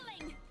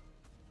healing.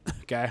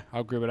 Okay,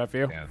 I'll group it up for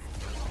you. Yeah.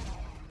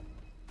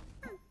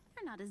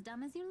 You're not as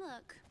dumb as you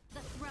look. The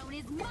throne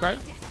is mine. Okay.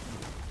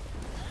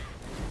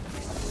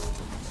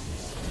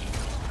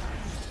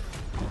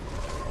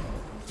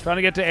 Trying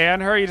to get to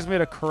Anne her. You just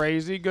made a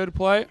crazy good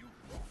play.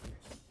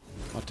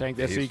 I'll tank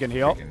this so you can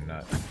heal.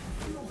 Nut.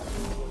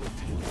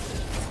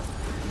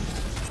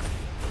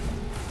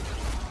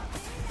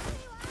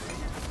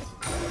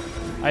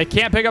 I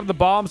can't pick up the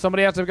bomb.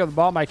 Somebody has to pick up the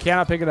bomb. I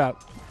cannot pick it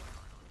up.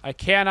 I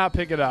cannot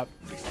pick it up.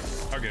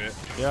 I'll get it.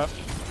 Yep.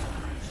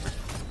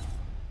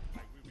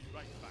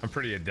 I'm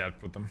pretty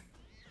adept with them.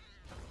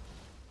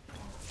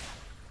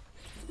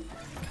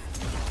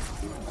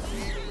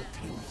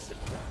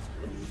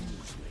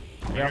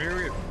 Yep. Maybe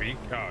we get weak.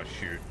 Oh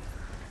shoot!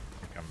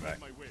 Come back.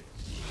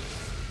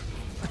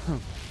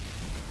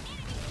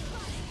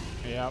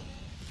 Yep.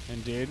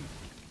 Indeed.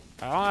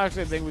 I don't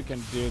actually think we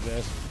can do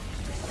this.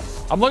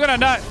 I'm looking at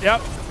nut.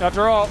 Yep. That's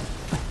her ult.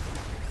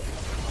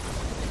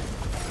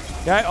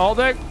 Okay,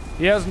 ulting.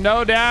 He has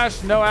no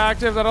dash, no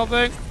actives, I don't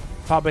think.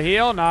 Pop a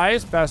heal.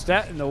 Nice. Best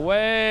stat in the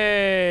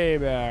way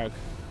back.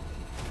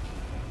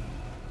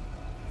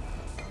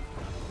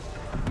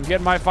 I'm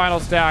getting my final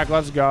stack.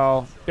 Let's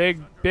go.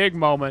 Big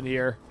moment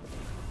here.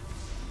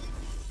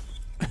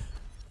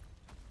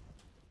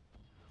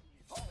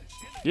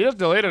 You just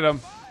deleted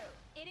him.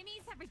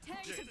 Enemies have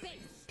returned to base.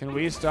 Can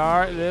we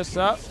start this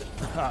up?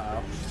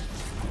 Uh-oh.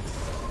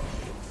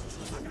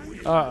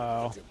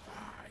 Uh-oh.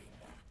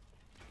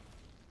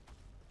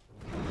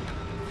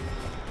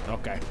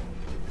 Okay.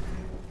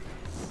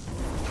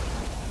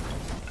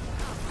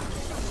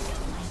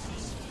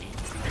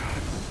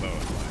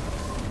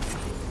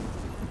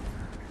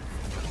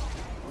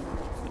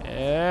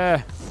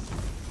 Yeah.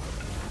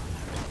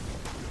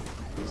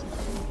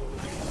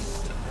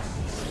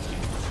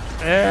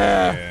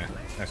 Yeah.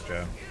 Nice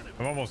job.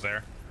 I'm almost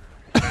there.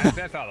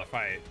 That's out of the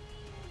fight.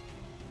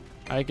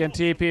 I can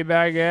TP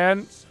back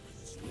in.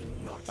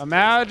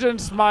 Imagine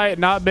Smite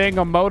not being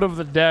a mode of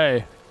the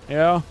day. You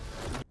know?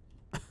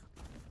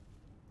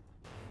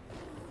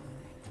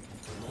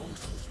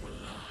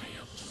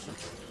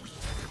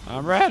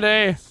 I'm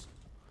ready.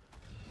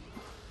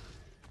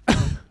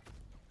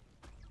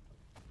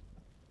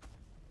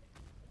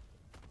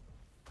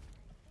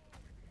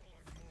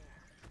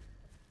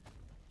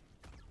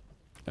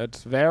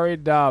 It's very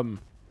dumb.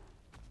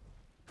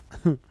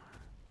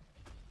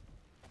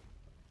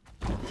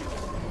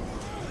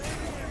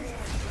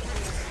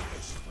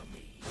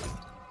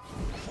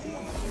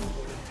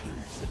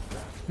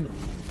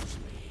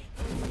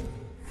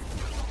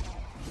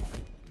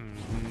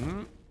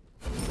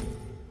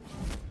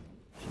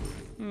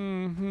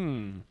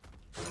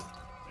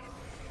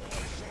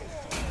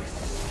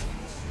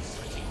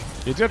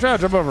 He's gonna try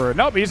to jump over it.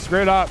 Nope, he's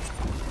screwed up.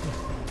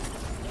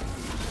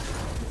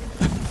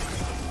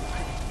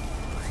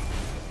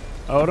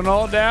 Odin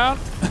ult down.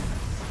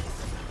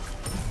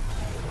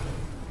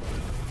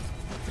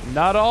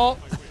 Nut ult.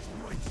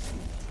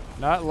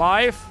 Nut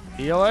life.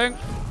 Healing.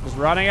 Just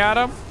running at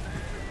him.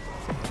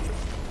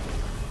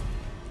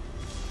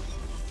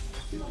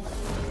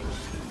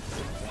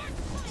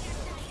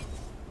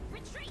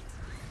 Retreat.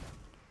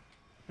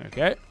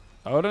 Okay.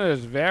 Odin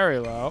is very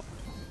low.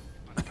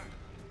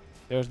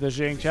 There's the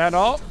Jing Chen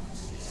ult.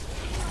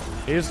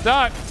 He's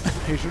stuck.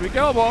 He should be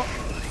killable.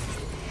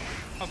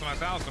 Awesome, I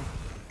found him.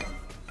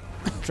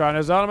 Trying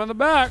to zone him in the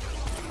back.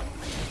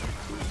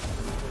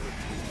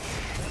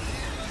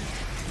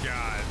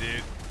 God,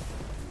 dude.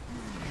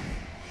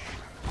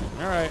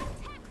 All right.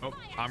 Oh,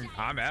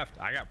 I'm effed.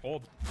 I got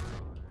pulled.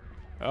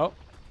 Oh.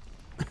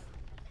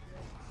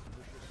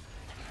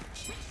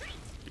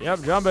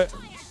 Yep, jump it.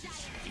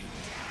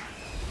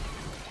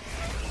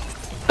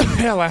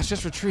 Yeah, last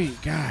just retreat.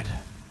 God.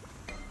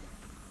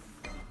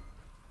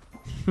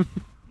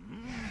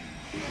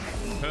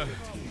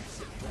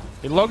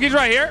 Hey, Loki's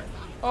right here.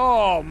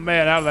 Oh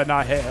man, how did that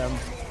not hit him?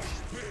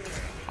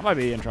 I might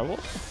be in trouble.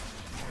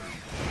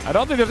 I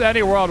don't think there's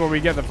any world where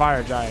we get the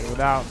fire giant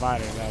without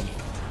fighting them.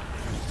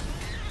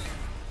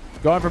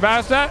 Going for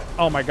Bastet.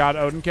 Oh my god,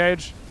 Odin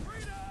Cage.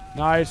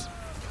 Nice.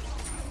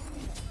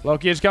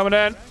 Loki is coming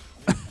in.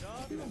 I'm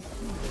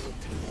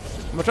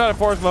gonna try to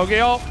force Loki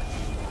ult.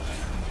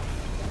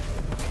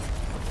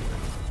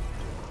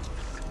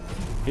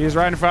 He's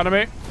right in front of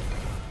me.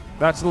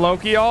 That's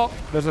Loki ult.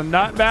 There's a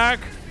nut back.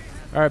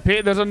 All right,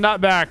 Pete, there's a nut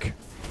back.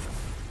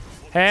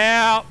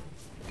 Help.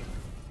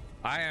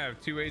 I have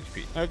 2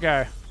 HP.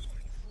 Okay.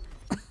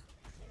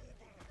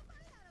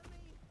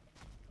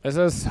 This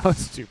is so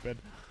stupid.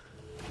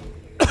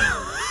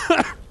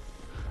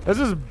 This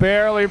is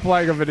barely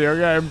playing a video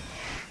game.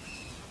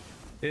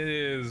 It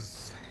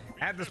is,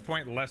 at this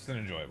point, less than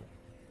enjoyable.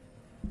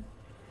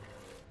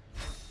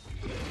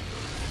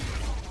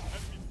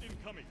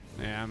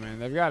 Yeah, I mean,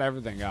 they've got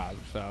everything up,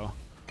 so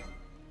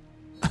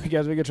I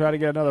guess we could try to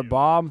get another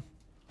bomb.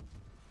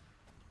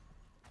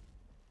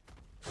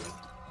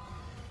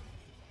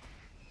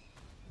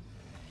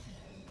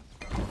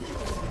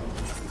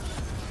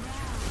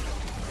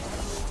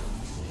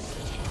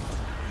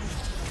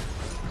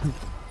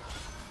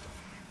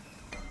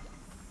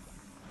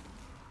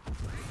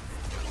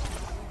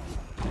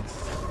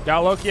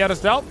 Got Loki out of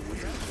stealth.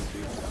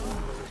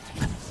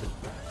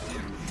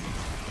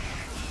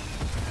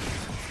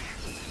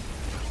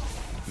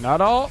 Not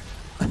all.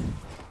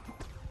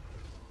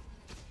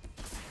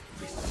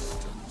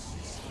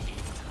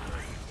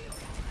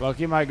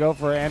 Loki might go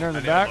for an enter in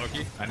the back.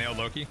 Loki. I nailed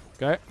Loki.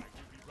 Okay.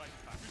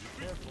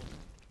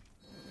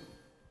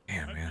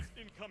 Damn, man.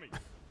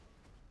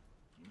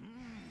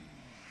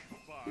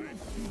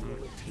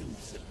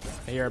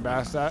 I hear a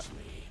Bastet.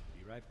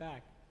 Be right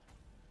back.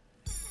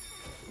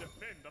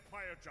 Defend the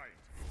fire giant.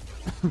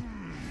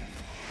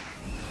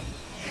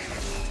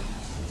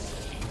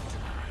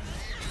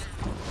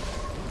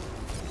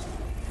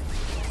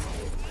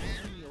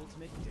 The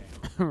ultimate day.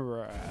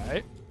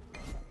 Right.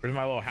 Where's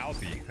my little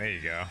housey? There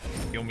you go.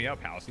 Heal me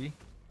up, housey.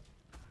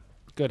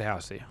 Good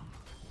housey.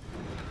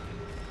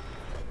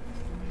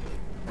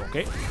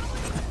 Okay.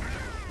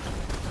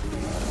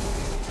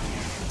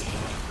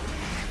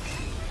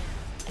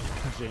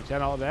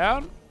 J10 all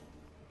down.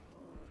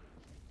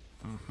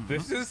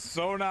 This is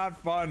so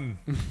not fun.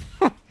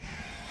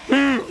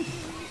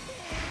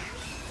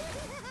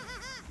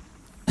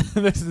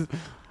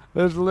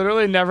 There's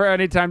literally never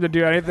any time to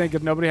do anything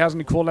because nobody has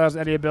any cooldowns,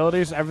 any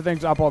abilities.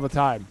 Everything's up all the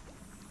time.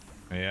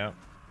 Yeah.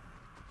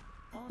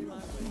 On my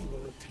way.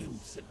 Your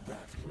attempts at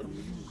battle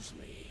amuse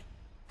me.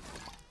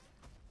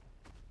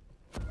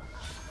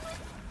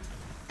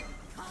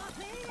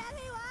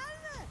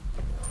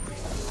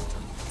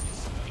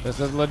 This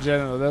is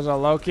legitimate. There's a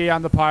Loki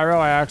on the pyro.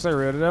 I actually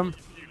rooted him.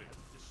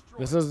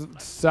 This is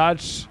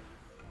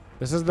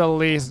the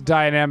least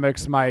dynamic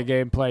Smite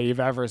gameplay you've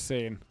ever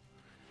seen.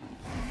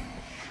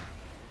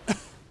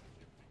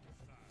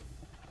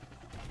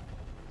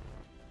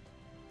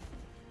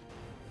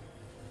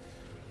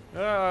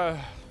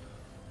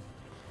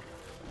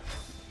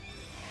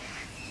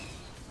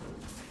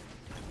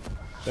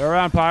 They're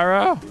around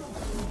pyro.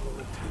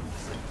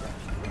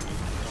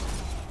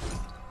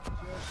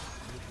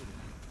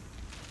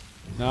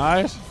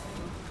 Nice.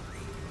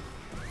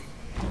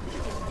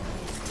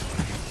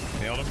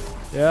 Nailed him.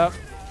 Yep.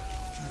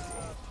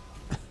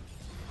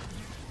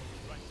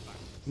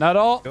 Not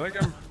all. I feel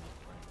like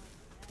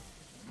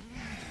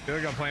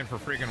I'm playing for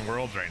freaking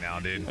worlds right now,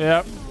 dude.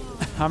 Yep.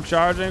 I'm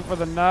charging for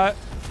the nut.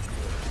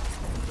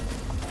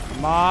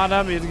 Come on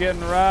him. He's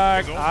getting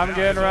wrecked. I'm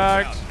getting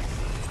wrecked.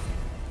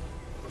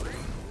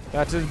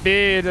 That's his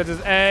bead. That's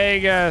his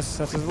Aegis.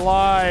 That's his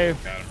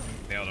life. Got him.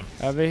 Nailed him.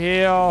 Have a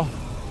heal.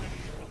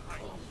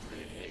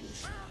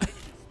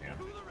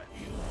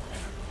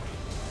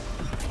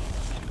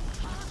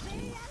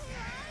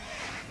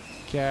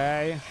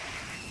 Okay.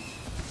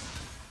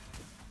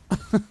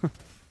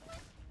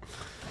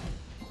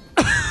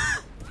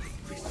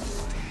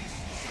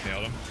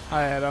 Nailed him.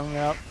 I hit him,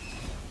 yep.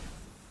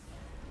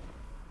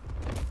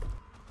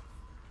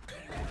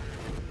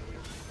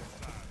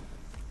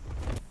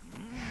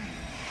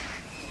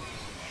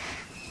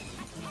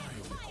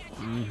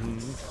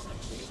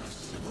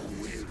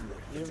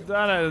 You've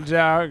done it,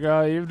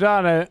 Jericho. You've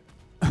done it.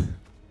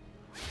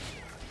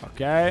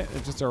 Okay,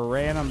 it's just a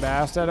random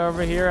Bastet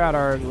over here at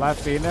our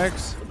left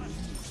Phoenix.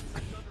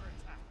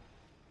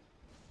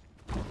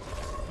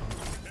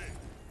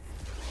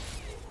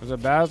 There's a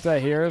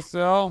Bastet here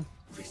still.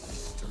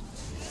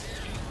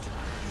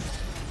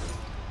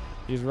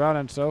 He's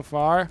running so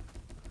far.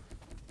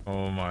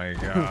 Oh my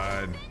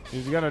god.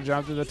 He's gonna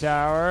jump to the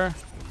tower.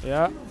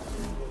 Yep.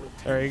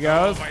 There he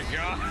goes. Oh my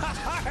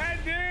god,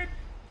 dude.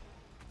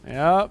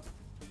 Yep.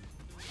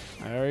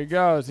 There he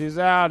goes. He's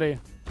outie.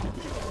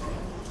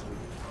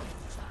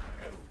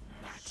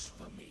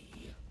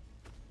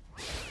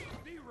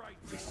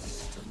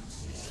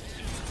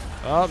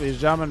 Oh, he's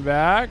jumping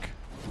back.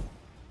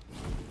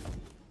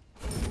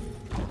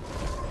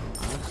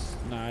 That's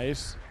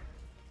nice.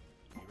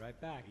 Be right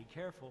back. Be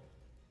careful.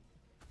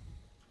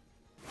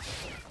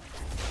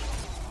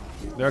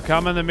 They're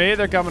coming to me.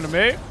 They're coming to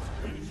me.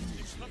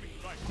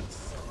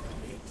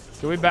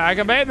 Can we back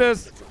and bait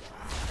this?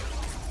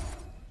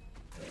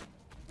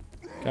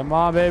 Come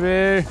on,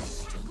 baby.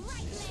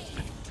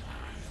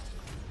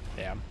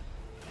 Damn.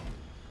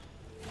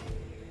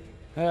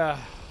 Yeah.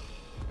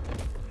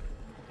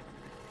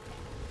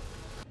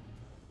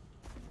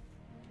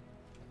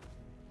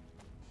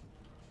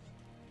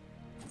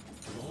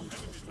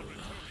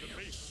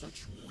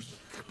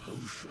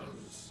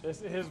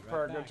 This is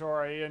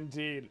purgatory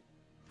indeed.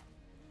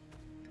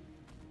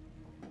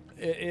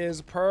 It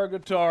is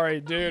purgatory,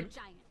 dude.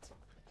 Giant.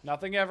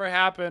 Nothing ever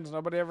happens.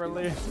 Nobody ever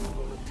leaves.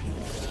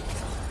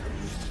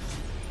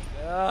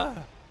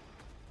 On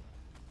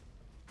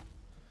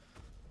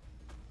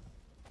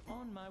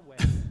my way.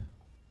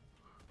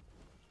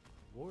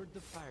 Ward the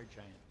fire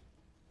giant.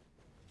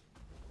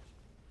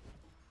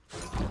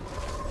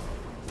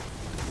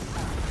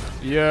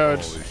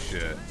 Huge. Holy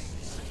shit.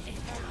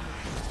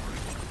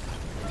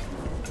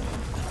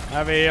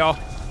 Have a heal.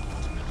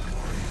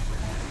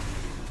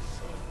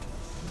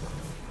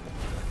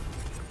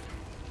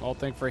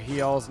 Ulting for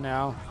heals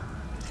now.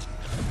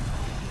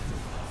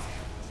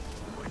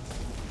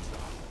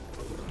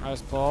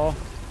 Nice pull.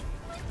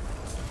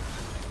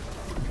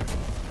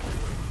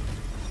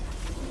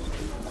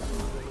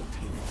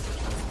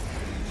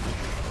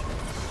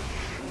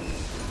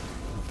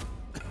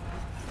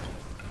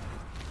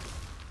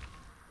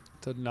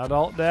 To nut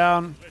ult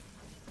down.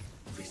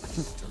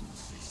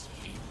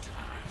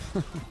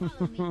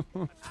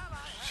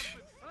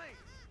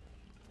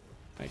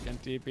 Making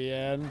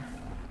TPN.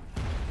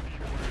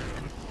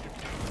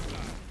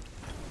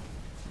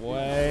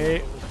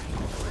 Wait.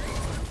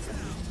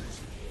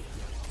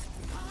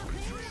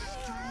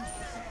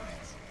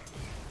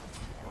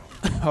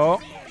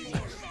 Oh.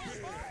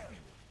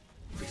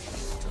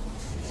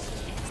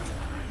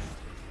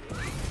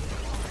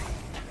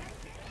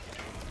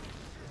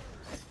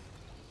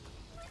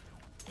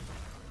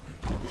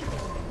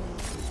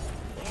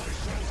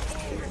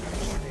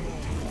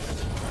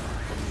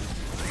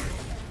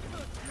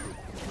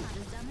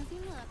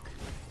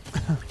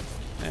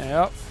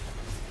 Yep.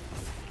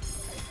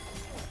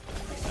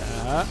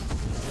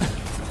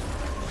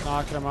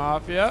 Knocking him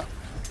off, yep.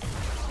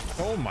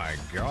 Oh my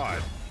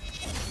god.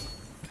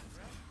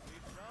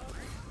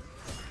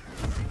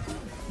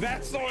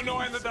 That's so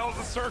annoying that was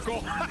a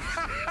circle.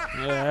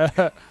 Yeah.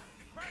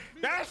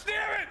 Gosh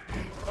damn it!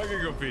 I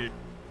can go pee.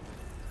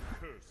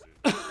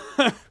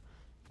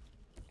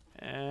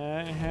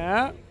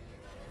 Yep.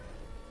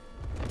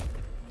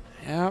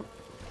 Yep.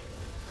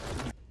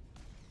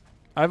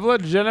 I'm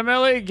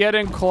legitimately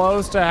getting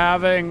close to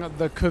having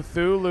the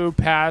Cthullu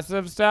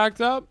passive stacked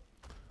up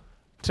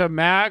to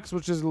max,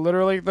 which is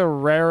literally the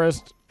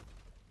rarest.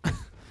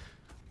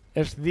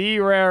 It's the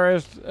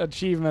rarest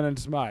achievement in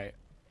Smite.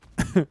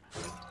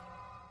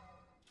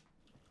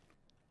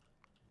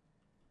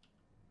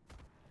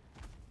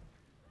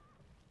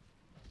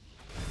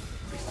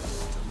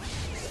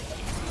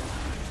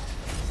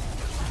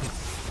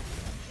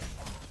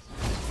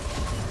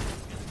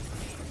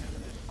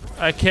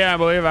 I can't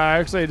believe I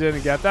actually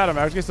didn't get that. I'm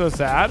actually so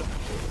sad.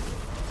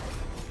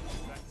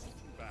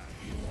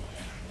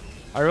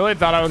 I really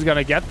thought I was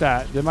gonna get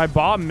that. Did my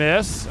bomb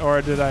miss,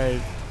 or did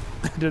I?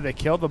 Did they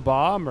kill the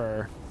bomb,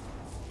 or?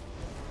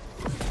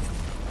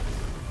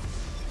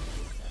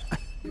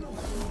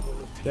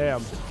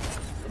 Damn.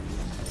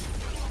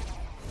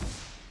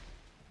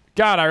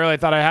 God, I really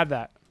thought I had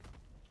that.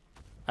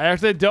 I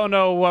actually don't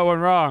know what went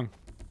wrong.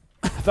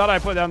 I thought I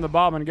put down the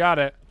bomb and got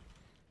it.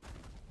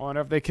 I wonder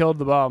if they killed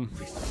the bomb.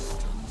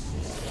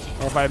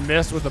 Or if I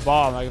missed with the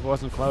bomb, like it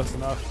wasn't close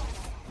enough.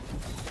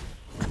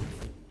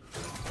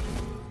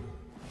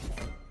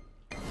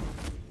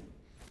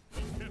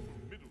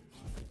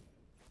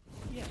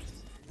 Yes.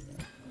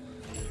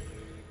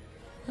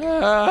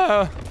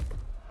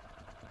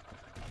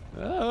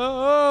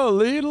 Oh,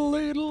 lee.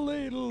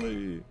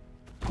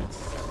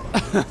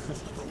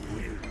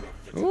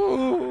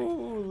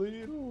 Oh,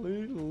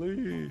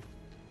 lee.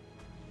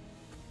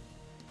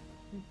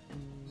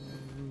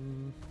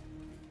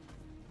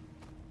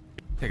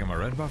 Taking my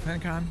red buff,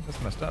 Incon?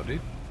 That's messed up, dude.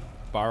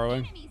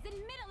 Borrowing. Enemies in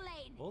middle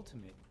lane.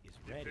 Ultimate is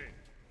ready.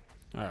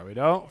 All right, we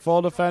don't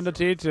full defend a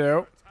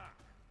T2.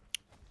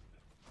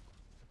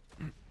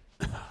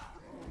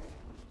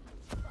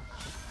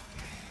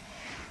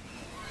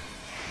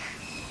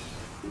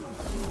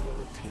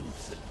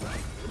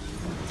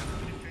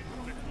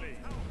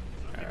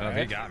 Oh,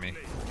 he got me.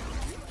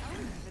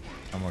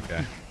 I'm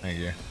okay. Thank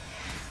you.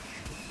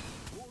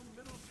 Your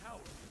middle tower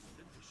has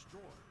been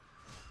destroyed.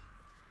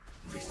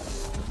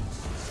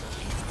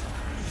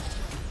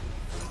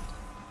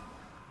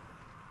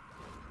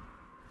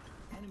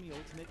 Enemy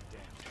ultimate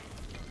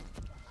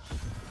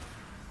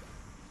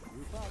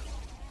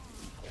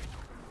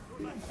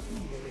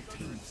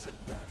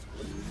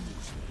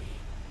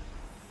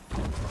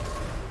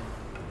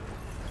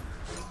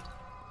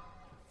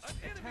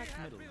Attack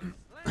middle.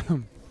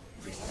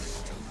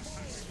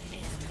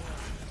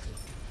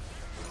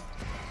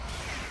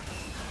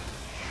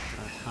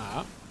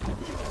 Huh?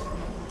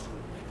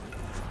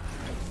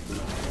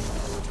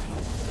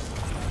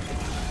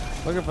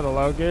 Looking for the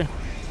Loki.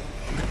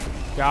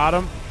 Got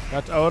him.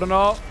 That's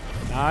Odinol.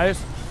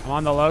 Nice. I'm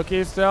on the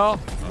Loki still.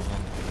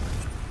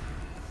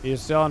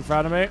 He's still in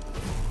front of me.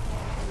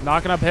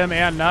 Knocking up him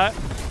and Nut.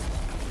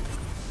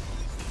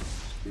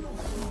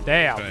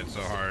 Damn. It's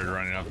so hard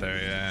running up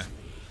there,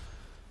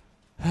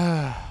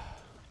 yeah.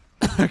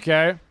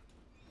 Okay.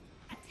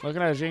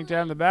 Looking at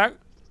Jingta in the back.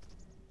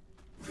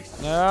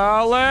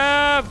 No,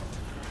 live!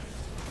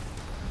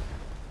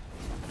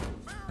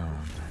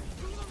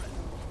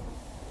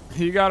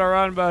 You gotta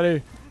run,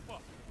 buddy.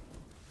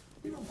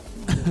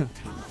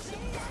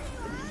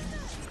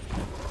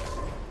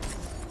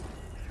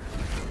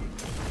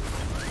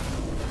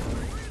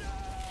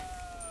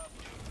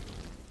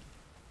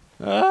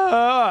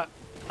 Ah.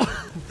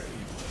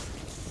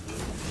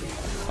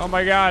 Oh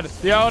my god,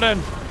 the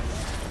Odin!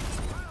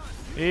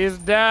 He's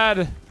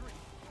dead.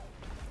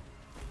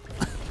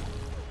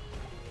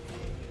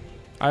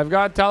 I've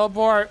got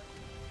teleport.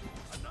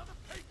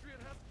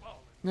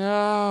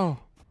 No.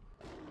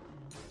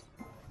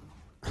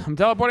 I'm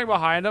teleporting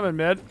behind him in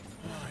mid.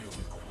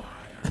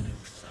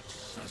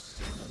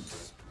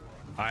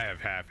 I have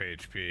half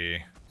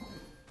HP.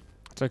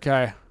 It's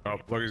okay. Oh,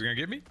 Loki's gonna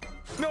get me?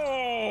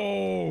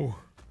 No!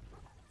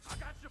 I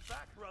got your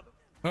back, brother.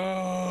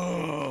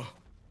 Oh!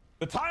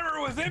 The timer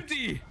was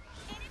empty!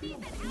 Okay,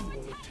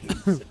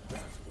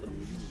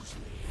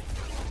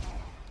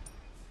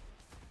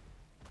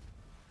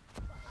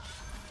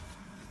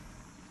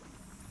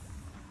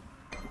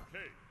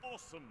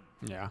 awesome.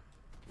 Yeah.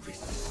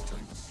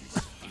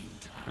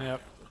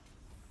 Yep.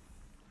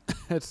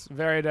 It's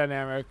very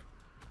dynamic.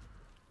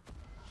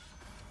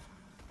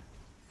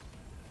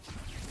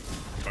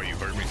 Oh, you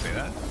heard me say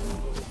that?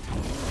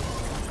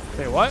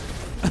 Say what?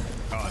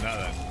 Oh, no,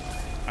 that.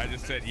 I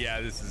just said,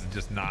 yeah, this is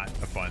just not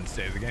a fun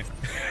state of the game.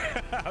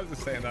 I was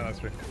just saying that on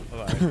stream.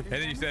 And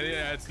then you said,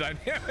 yeah, it's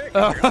dynamic.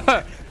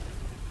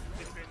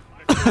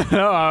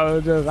 No, I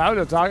was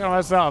just talking to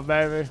myself,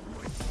 baby.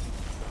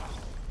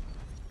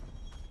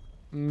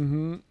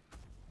 Mm-hmm.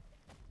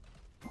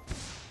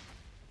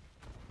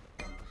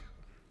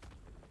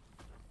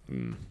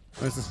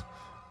 Guess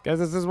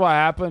this is what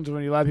happens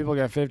when you let people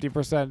get 50%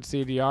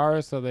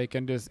 CDR, so they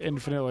can just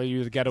infinitely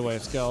use getaway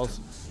skills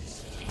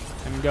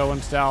and go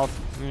in stealth,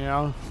 you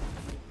know?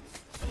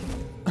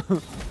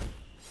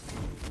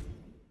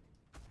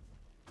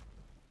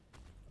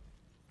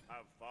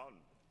 Have fun.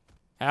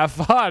 Have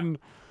fun.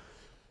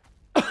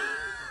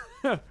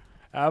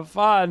 Have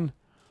fun.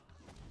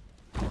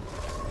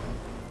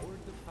 Board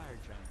the fire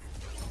giant.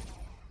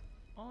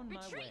 On my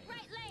way. Retreat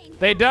right lane.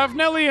 They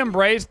definitely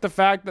embraced the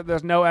fact that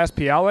there's no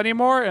SPL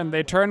anymore, and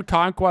they turned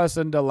Conquest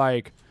into,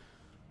 like,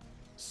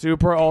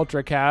 super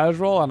ultra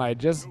casual, and I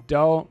just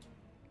don't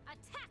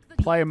Attack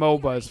the play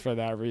MOBAs for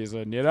that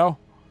reason, you know?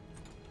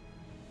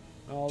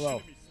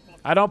 Although,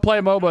 I don't play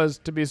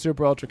MOBAs to be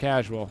super ultra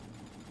casual.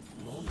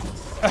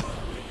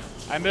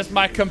 I miss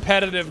my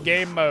competitive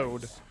game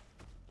mode.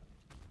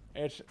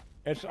 It's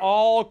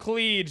all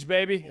Cleage,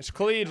 baby. It's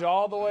Cleage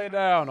all the way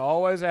down.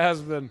 Always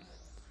has been.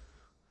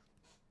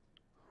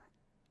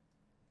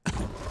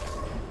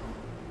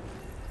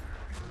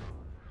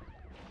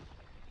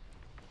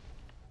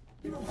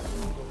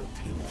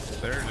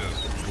 They're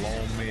just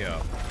blowing me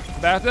up.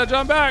 That's to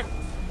jump back.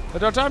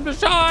 It's our time to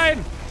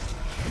shine.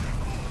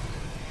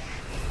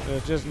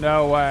 There's just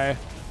no way.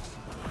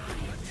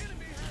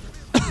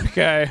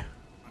 Okay.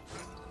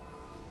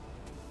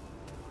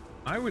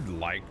 I would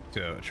like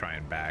to try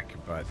and back,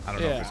 but I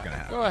don't know if it's gonna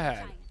happen. Go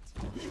ahead.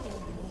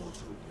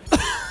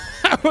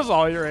 That was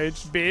all your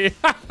HP.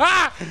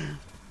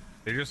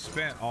 They just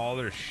spent all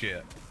their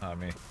shit on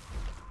me.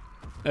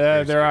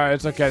 There are.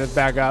 It's okay. Just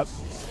back up.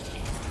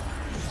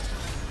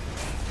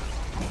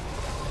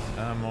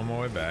 I'm on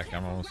my way back.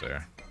 I'm almost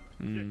there.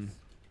 I'm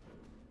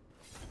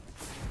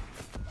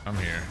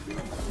here.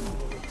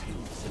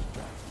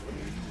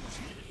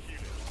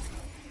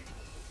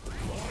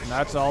 And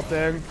that's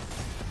ulting.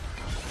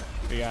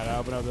 We gotta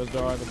open up this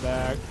door at the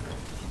back.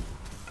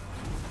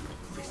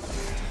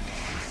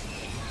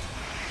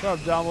 What's up,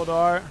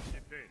 Dumbledore?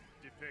 Be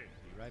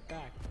right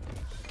back.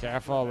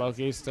 Careful,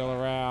 Loki's still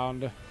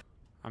around.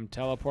 I'm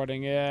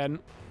teleporting in.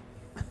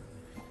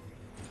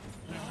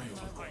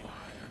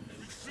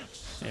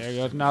 Here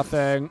goes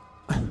nothing.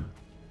 On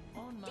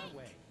my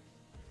way.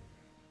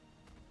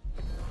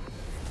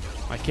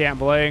 I can't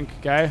blink,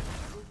 okay?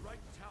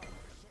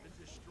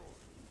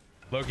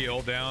 Loki,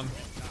 ult down.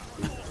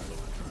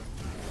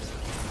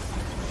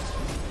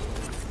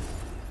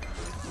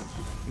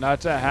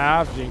 Nuts at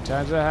half, Jing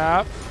 10's at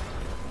half.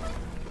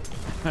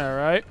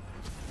 Alright.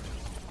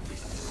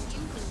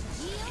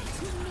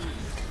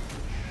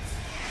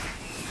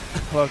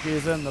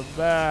 Loki's in the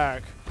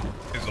back.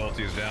 His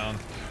ulti is down.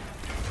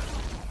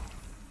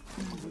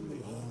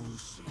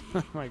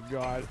 Oh my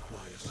god.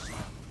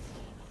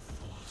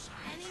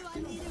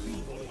 Anyone need a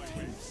refill?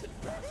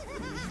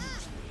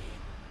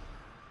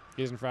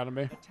 He's in front of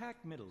me. Attack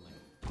middle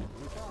lane.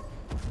 Move up.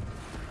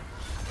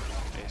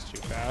 He's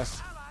too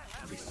fast.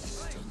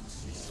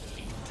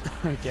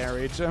 I can't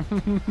reach him.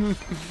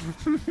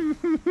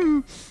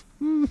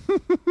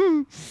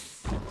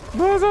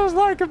 This was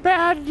like a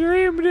bad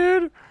dream,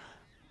 dude.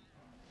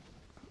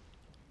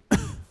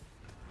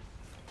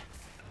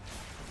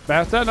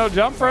 Basta, no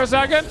jump for a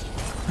second.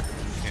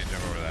 Can't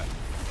jump over that.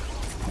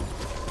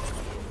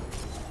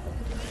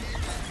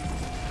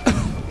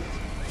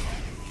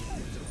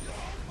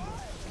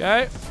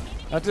 Okay.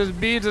 That's his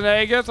beads and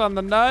agates on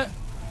the nut.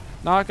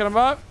 Knocking him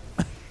up.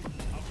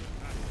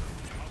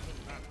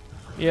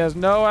 He has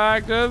no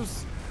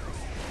actives.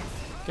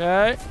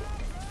 Okay.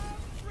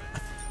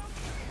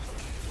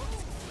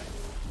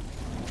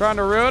 Trying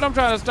to ruin him,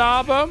 trying to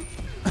stop him.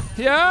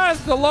 Yes,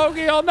 the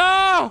Loki. Oh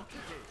no!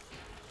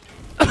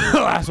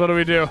 Last, what do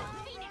we do?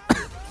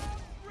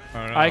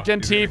 Oh, no. I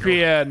can He's gonna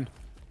TP in.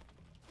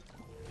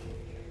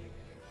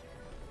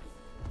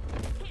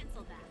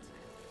 Cancel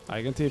that.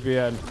 I can TP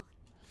in.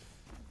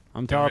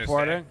 I'm Do you want me to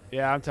teleporting.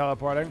 Yeah, I'm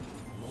teleporting.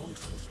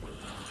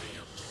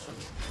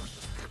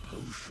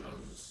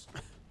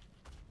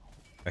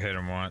 I hit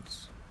him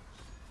once.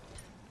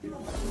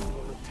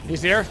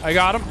 He's here. I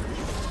got him.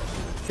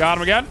 Got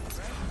him again.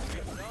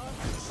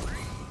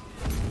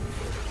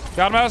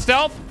 Got him out of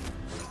stealth.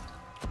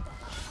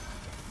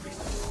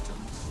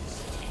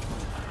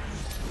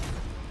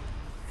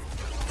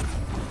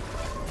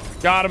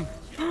 Got him.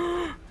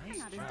 You're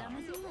not as dumb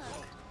as you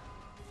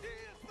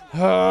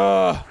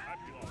look.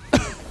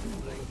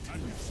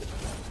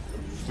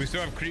 We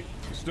still have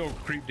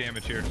creep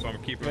damage here, so I'm gonna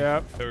keep him.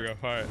 Yep. There we go.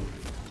 All right.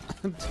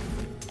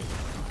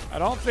 I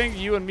don't think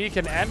you and me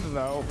can end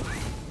though.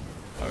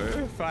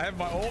 If I have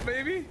my ult,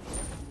 baby.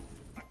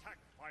 Attack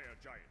fire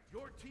giant.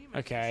 Your team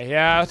Okay,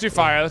 yeah, let's do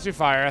fire. Let's do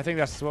fire. I think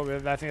that's what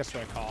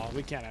I call.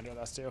 We can't end with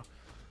us too.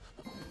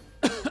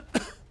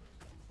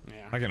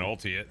 Yeah. I can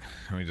ulti it.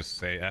 Let me just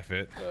say F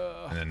it,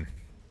 and then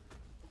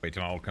wait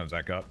till my ult comes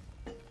back up.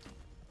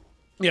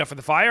 Yeah, for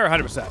the fire,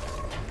 100%.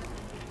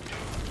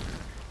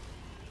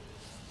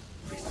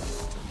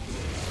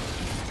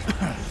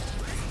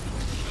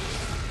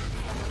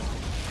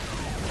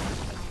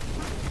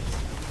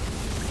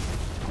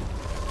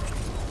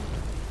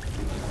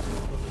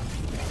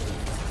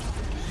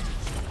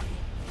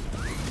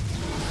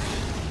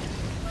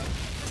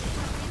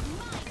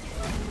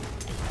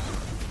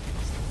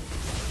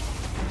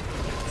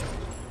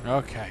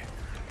 Okay.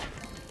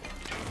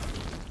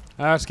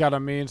 That's gotta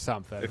mean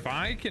something. If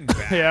I can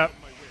back, Yep.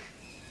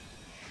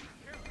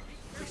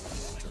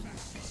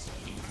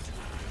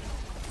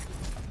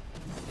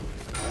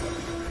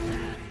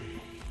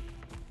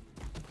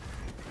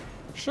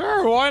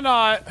 Sure, why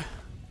not?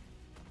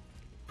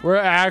 We're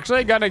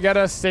actually gonna get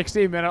a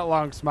 60-minute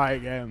long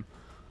Smite game.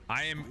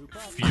 I am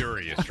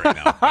furious right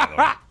now.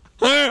 By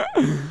the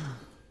way.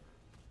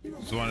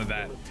 Just wanted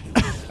that.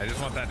 I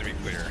just want that to be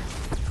clear.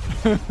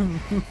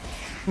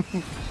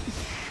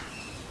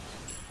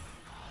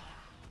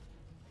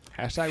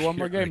 Hashtag one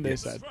more game, they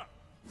said.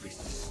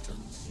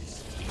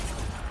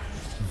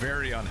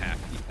 Very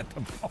unhappy at the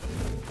moment.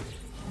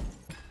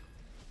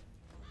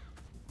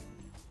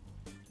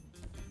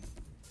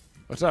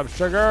 What's up,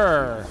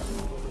 sugar?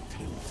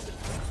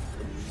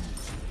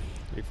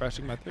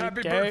 Refreshing my 3K.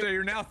 Happy birthday!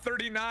 You're now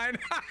 39.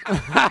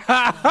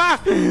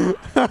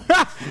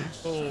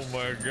 Oh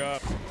my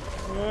god.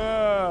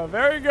 Yeah,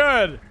 very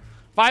good.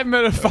 5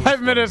 minutes.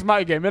 5 minutes.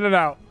 My game. In and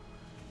out.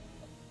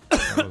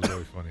 That was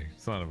really funny.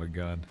 Son of a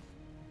gun.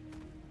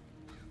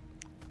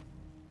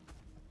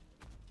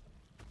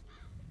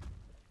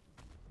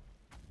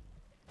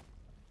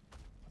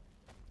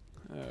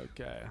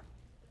 Okay.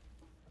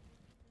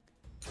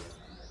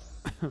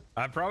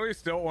 I probably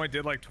still only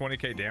did like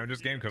 20k damage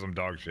this game because I'm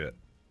dog shit.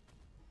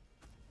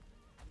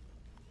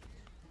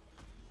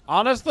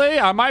 Honestly,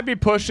 I might be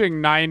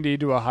pushing 90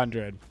 to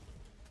 100.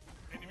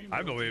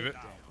 I believe it.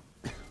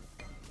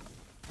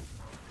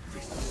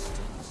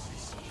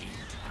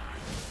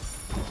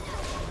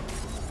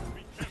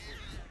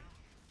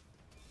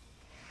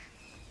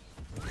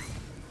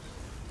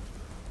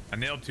 I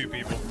nailed 2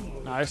 people.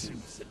 Nice.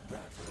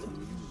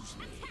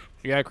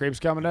 You got creeps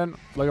coming in.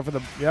 Looking for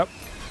the. Yep.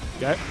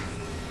 Okay.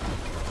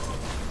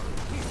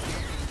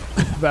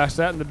 Bash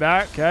that in the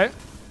back. Okay.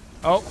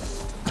 Oh.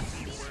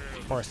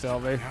 Poor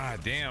Sylvie. God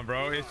damn,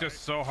 bro. It's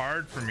just so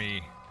hard for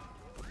me.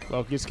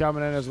 Loki's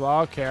coming in as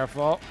well.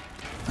 Careful.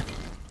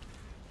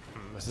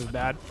 This is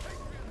bad.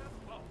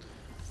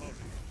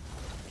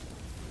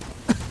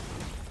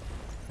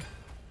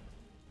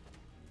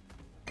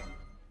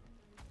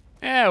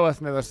 Yeah,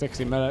 with another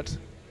 60 minutes.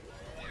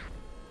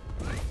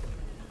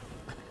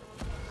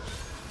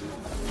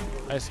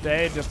 I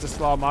stayed just to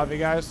slow them off, you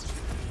guys.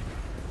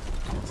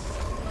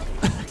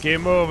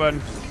 Keep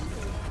moving.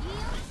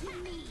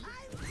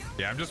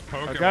 Yeah, I'm just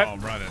poking Okay. while I'm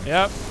running.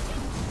 Yep.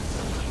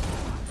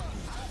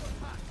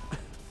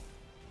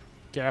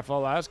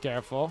 Careful, lads.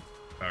 Careful.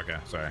 Okay,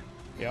 sorry.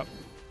 Yep.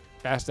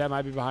 Bastet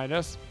might be behind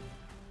us.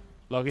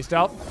 Loki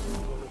stealth.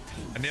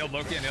 I nailed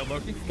Loki.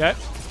 Okay.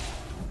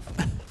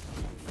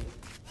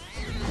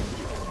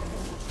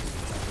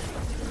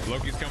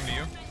 Loki's coming to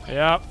you.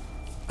 Yep.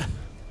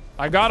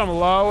 I got him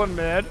low and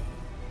mid.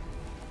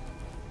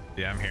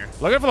 Yeah, I'm here.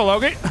 Looking for the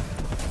Loki.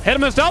 Hit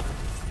him in stealth.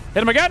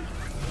 Hit him again.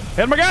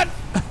 Hit him again.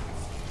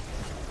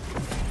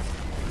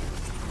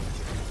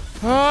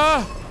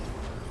 Enemy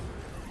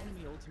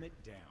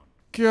ultimate down.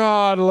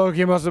 God,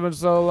 Loki must have been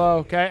so low.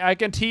 Okay, I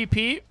can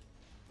TP.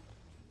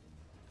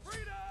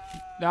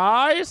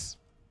 Nice.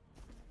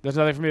 There's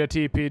nothing for me to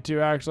TP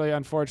to, actually.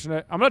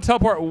 Unfortunate. I'm going to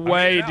teleport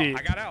way deep.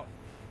 I got out.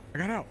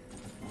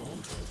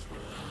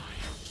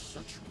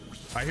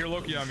 I hear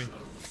Loki on me.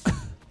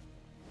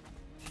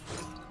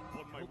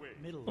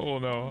 Middle Oh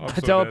no. I'm I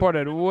so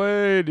teleported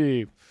way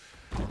deep.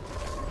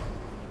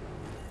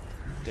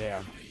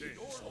 Damn.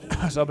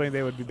 I was hoping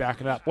they would be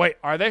backing up. Wait,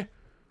 are they?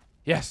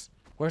 Yes.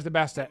 Where's the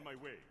Bastet?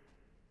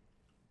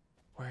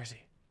 Where is he?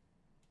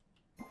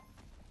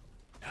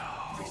 No.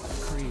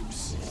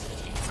 Creeps.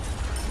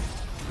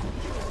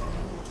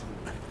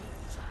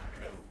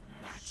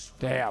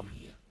 Damn.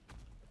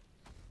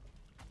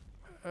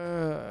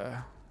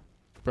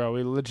 Bro,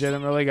 we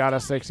legitimately got a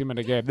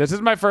 60-minute game. This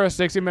is my first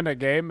 60-minute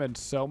game in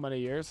so many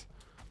years.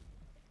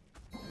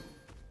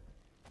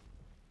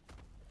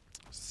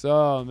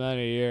 So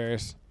many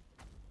years.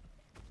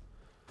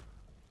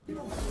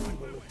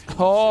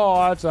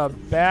 Oh, that's a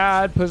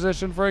bad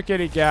position for a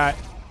kitty cat.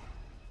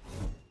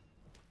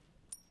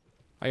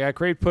 I got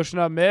Creep pushing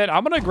up mid.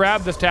 I'm going to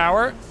grab this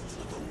tower.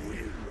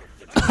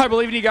 I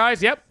believe in you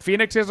guys. Yep.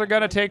 Phoenixes are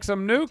going to take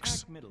some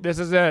nukes. This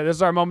is it. This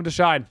is our moment to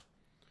shine.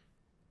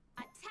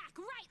 Attack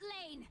right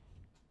lane.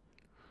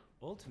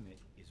 ultimate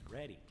is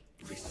ready.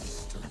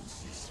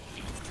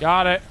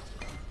 Got it.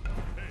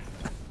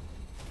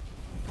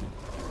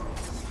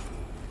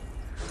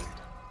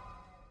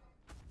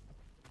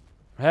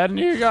 Heading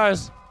to you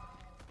guys.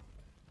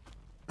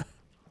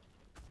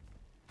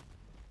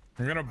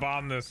 I'm gonna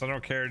bomb this. I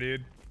don't care,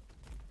 dude.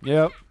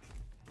 Yep.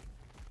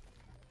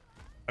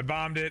 I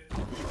bombed it.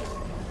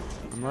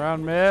 I'm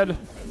around mid.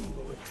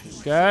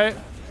 Okay.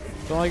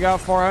 It's only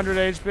got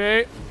 400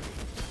 HP.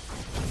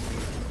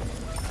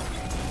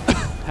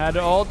 Had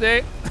to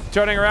ulti.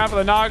 Turning around for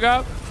the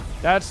Naga.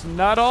 That's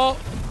Nuddle.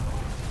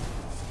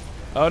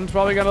 Odin's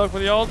probably gonna look for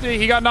the ulti.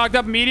 He got knocked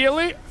up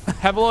immediately.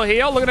 Have a little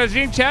heal. Looking at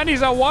Jing Chen.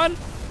 He's at 1.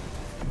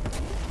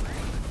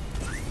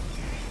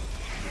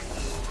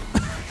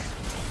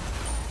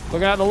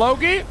 Looking at the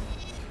Loki.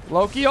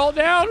 Loki ult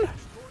down.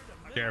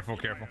 Careful,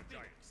 careful.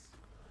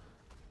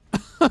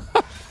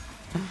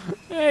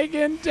 They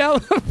can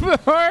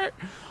teleport.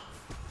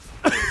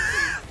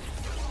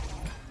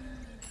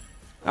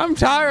 I'm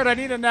tired. I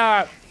need a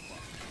nap.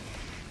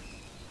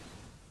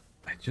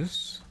 I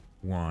just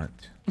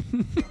want.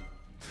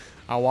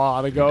 I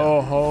want to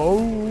go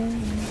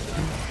home.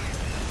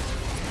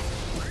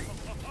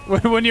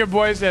 When your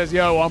boy says,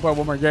 yo, I want to play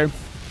one more game.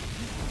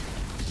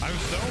 I'm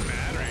so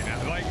mad right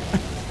now. Like,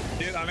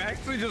 dude, I'm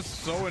actually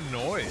just so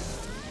annoyed.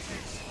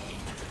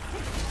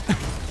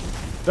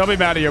 Don't be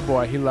mad at your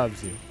boy. He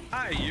loves you.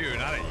 Not at you,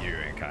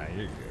 Incon.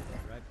 You're good.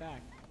 Right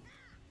back.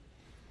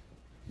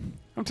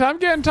 I'm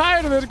getting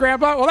tired of this,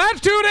 Grandpa. Well,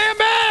 that's too damn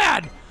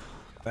bad.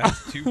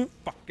 That's too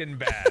fucking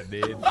bad,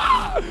 dude.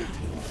 I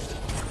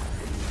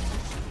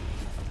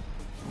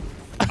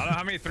don't know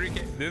how many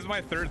 3K. This is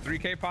my third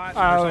 3K pot.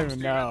 I or don't something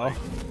even know.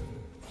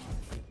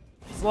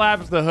 stupid,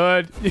 Slaps the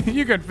hood.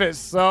 You could fit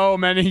so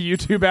many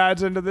YouTube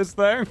ads into this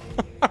thing.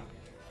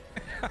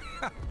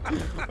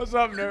 What's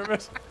up,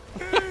 Nervous?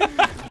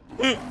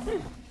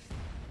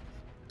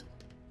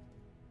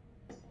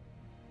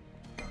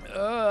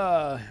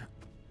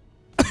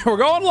 We're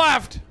going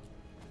left.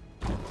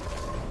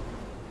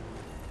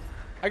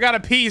 I gotta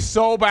pee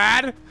so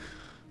bad.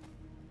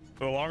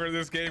 The longer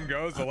this game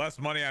goes, the less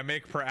money I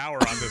make per hour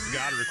on this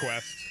God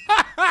request.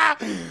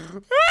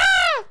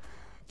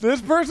 This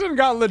person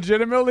got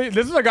legitimately.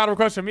 This is a God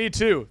request for me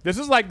too. This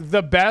is like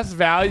the best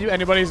value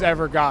anybody's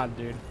ever gotten,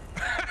 dude.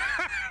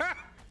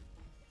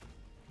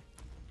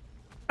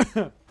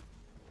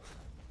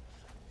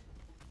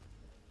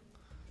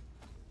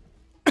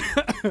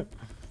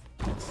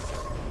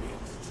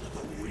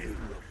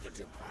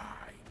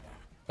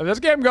 If this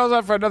game goes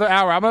on for another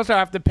hour, I'm gonna start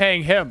have to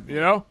paying him,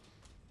 you know?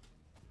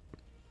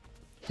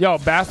 Yo,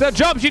 Bastet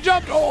jump! She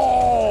jumped!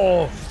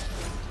 Oh!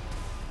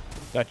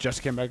 That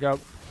just came back up.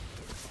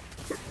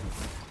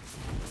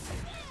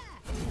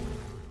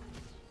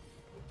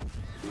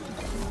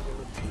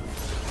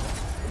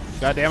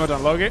 Got damage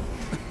on Logan.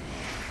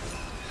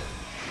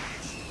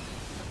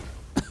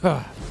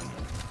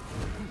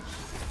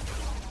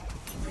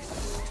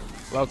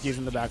 Loki's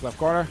in the back left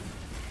corner.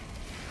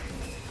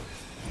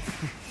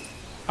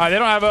 Alright, they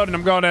don't have Odin.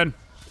 I'm going in.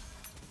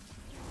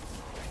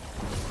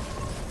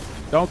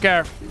 Don't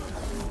care.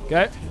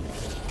 Okay.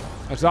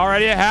 That's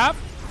already a half.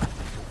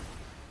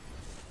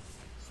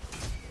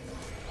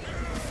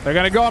 They're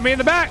going to go on me in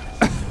the back.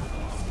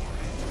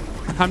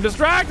 I'm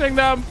distracting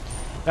them.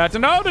 That's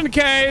an Odin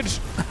cage.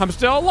 I'm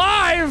still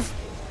alive.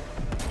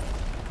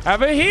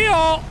 Have a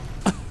heal.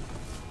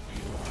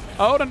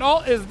 Odin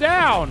ult is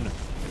down.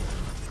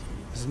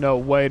 There's no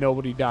way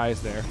nobody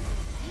dies there.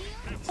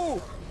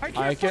 Oh, I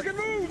can't fucking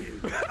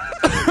move.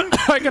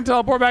 I can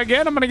teleport back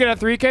in. I'm gonna get a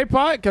 3K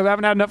pot because I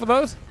haven't had enough of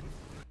those.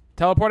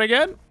 Teleport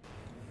again.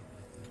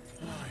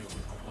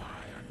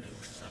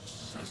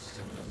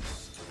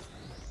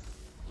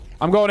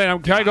 I'm going in.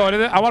 Can I go into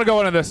this? I want to go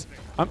into this.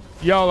 I'm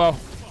YOLO.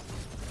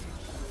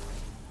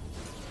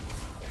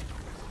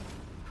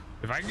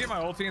 If I can get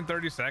my ulti in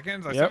 30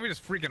 seconds, I Yep. said we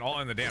just freaking all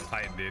in the damn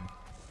Titan, dude.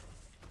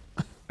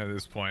 At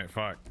this point,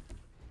 fuck.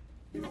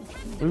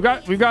 We've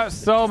got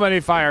so many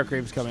fire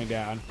creeps coming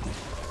down.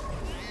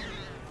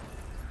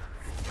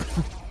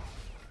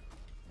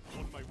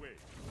 On my way.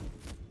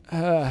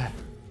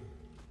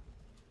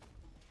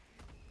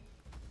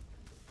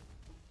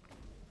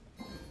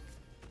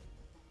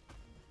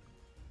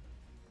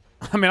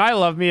 I mean, I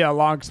love me a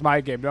long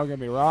smite game. Don't get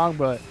me wrong,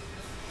 but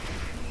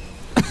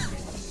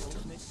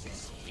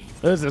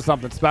this is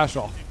something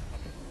special.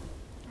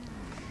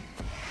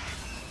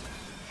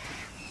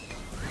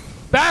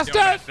 Bastard!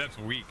 Yo, that's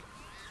weak.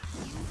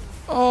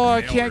 Oh, I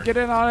Nailed can't her. get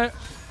in on it.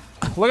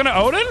 Looking at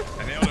Odin?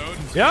 I nailed Odin.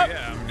 Too. Yep.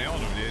 Yeah, I'm nailing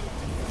him,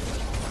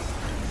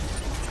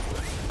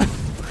 dude.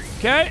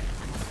 Okay.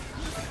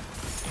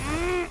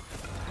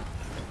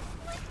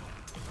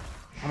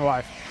 I'm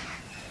alive.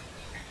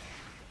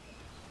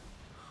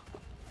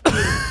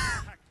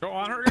 Go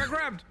on her, got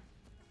grabbed.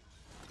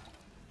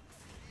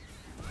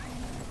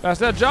 That's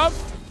that jump?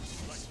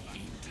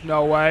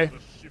 No way.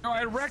 No,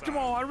 I wrecked them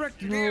all. I wrecked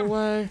them. No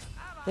way.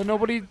 But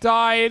nobody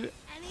died.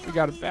 We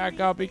gotta back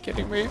up. Are you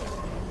kidding me?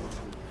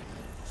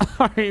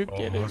 Are you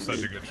kidding Oh, such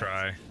me? a good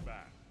try.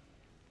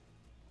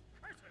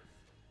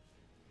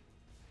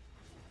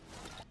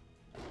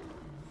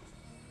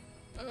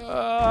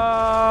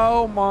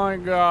 Oh my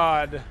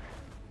god.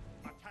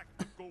 Attack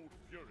the Gold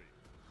Fury.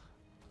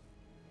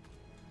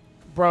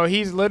 Bro,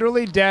 he's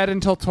literally dead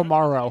until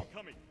tomorrow.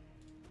 Coming.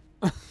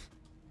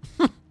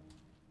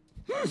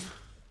 Yes.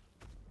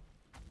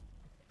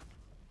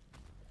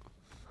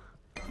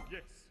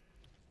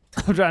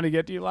 I'm trying to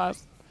get to you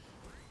last.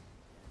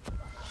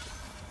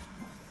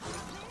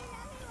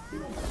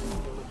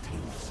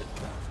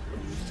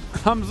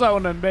 I'm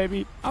zoning,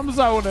 baby. I'm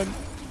zoning.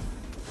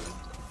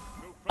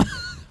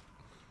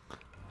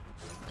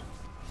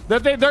 They're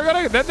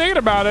thinking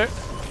about it.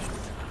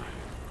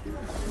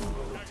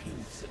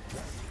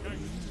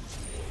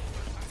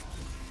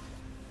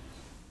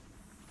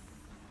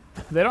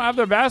 They don't have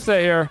their basset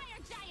here.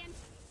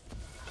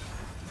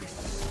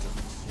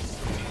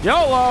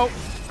 YOLO.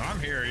 I'm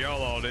here,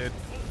 YOLO, dude.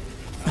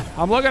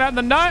 I'm looking at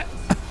the nut.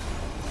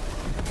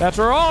 That's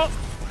her ult.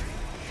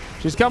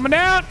 She's coming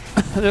down.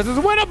 This is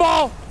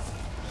winnable.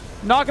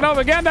 Knocking off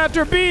again. That's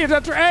her bees.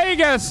 That's her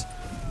Aegis.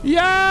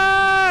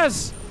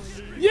 Yes.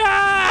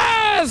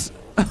 Yes.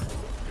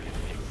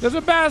 There's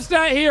a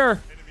bastet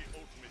here.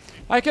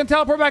 I can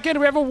teleport back in. Do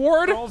we have a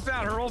ward? Her ult's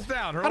down, her ult's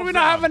down, her How do we ult's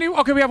not down. have any?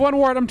 Okay, we have one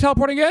ward. I'm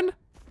teleporting in.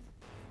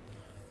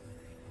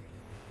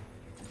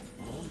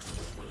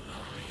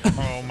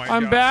 Oh my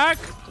I'm god. back.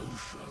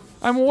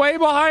 I'm way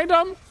behind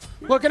him.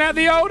 Looking at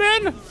the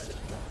Odin.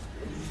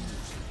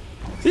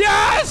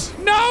 Yes!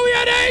 No, we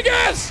had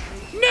Aegis!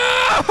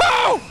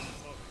 No!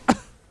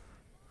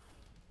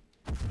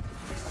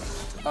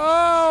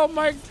 Oh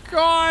my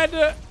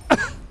god!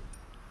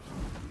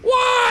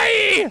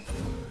 Why?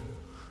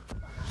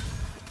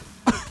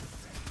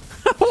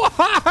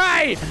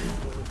 Why?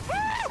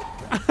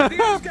 I think I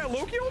just got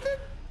Loki ulted?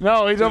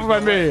 No, he's over by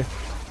no me.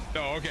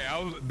 Oh, okay.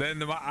 I'm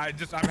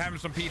having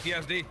some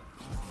PTSD.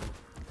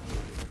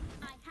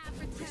 I have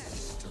returned.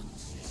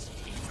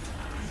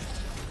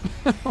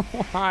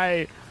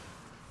 Why?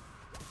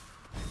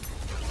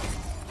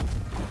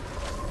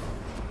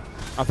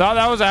 I thought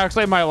that was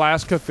actually my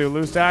last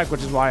Cthullu stack,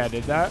 which is why I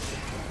did that.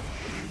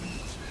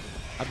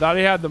 I thought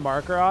he had the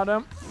marker on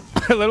him.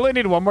 I literally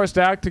need one more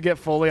stack to get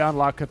fully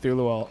unlock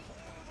Cthullu ult.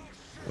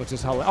 Which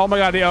is hilarious. Oh my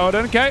god, the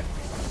Odin. Okay.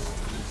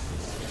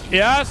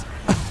 Yes.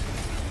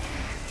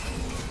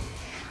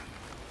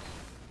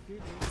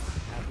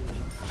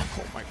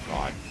 Oh my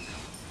god.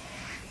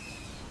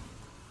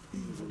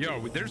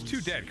 Yo, there's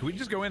two dead. Can we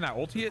just go in that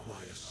ulti it?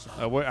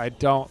 I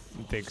don't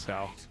think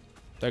so.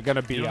 They're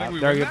gonna be You don't think we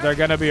they're, win that? they're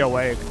gonna be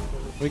awake.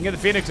 We can get the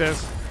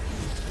Phoenixes.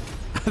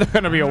 They're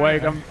gonna be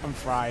awake. I'm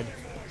fried.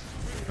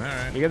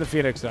 Alright. We get the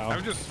Phoenix though.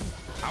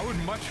 I would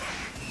much.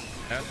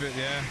 That's it,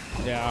 yeah.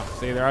 Yeah.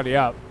 See, they're already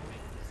up.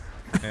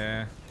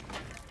 Yeah.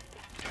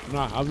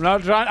 I'm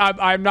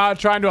not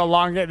trying to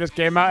elongate this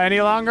game out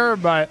any longer.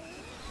 But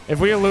if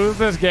we lose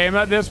this game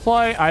at this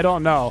play, I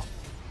don't know.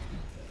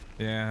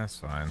 Yeah, that's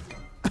fine.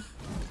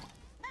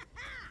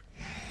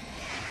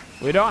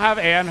 We don't have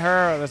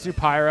Anher. Let's do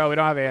Pyro. We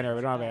don't have Anher.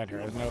 We don't have Anher.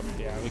 There's no.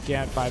 Yeah, we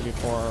can't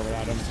 5v4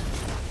 without him.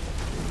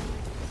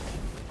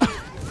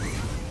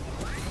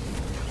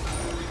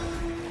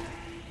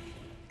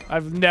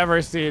 I've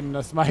never seen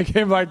a smite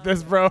game like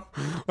this, bro.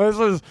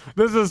 This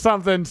is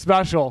something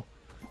special.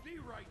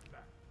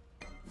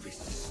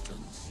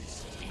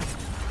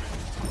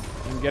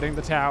 I'm getting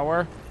the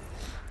tower.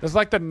 This is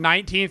like the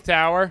 19th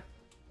tower.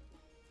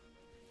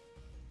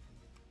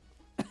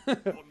 On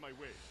my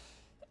way.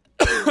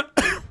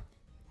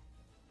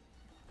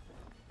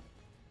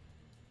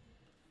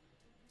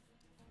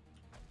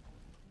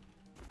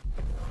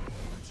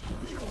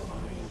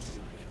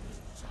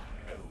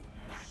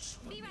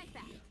 Be right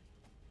back.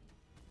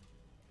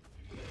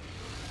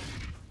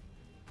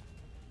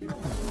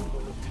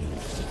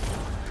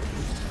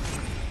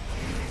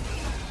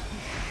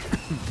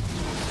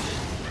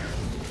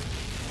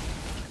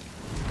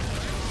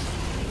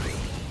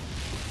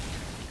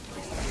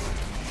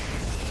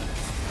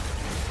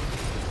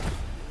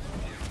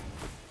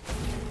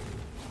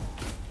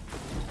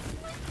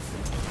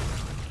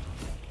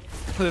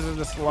 This is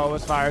the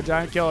slowest fire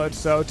giant kill. It's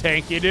so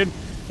tanky, dude.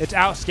 It's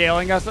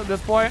outscaling us at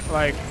this point.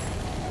 Like,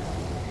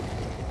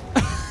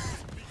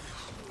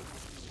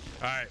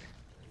 Alright.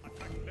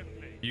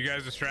 You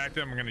guys distract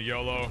him. I'm gonna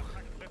YOLO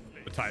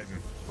the Titan.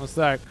 one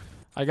sec.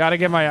 I got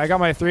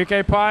my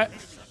 3K pot.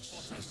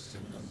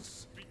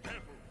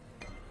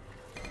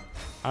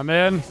 I'm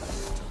in.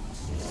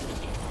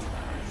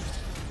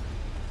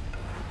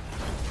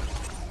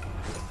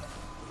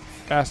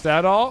 Cast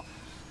that all.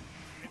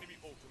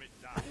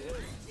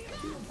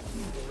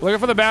 Looking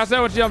for the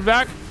Basset when she jumps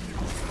back.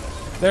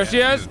 There she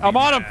is. I'm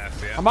on him.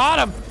 Ass, yeah. I'm on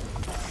him.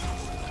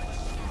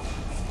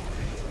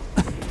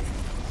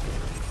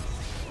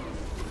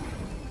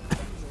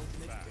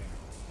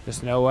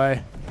 There's no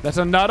way. That's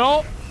a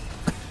nuddle.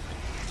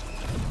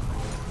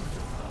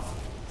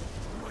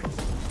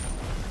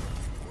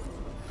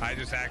 I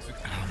just actually.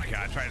 Oh my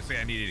god! I tried to say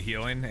I needed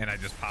healing, and I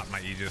just popped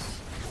my Aegis.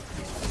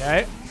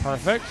 Okay,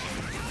 perfect.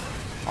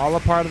 All a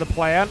part of the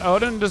plan.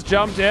 Odin just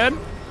jumped in.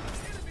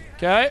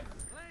 Okay.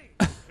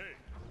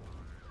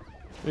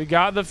 We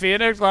got the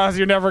Phoenix. Last,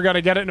 you're never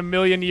gonna get it in a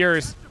million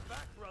years.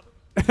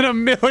 In a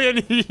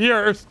million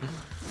years.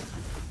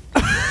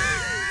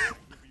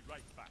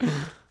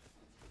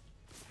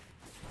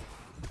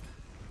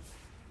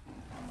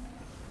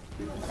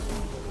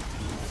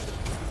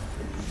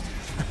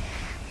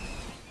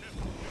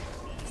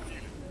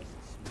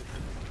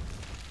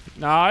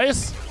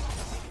 Nice.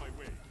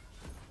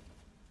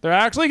 They're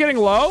actually getting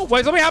low.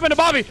 Wait, something happened to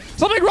Bobby.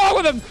 Something wrong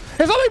with him.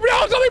 There's something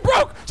wrong. Something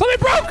broke. Something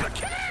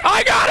broke.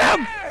 I got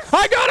him.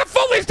 I got a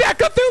fully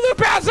stacked Cthullu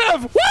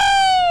passive.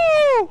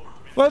 Woo!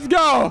 Let's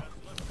go.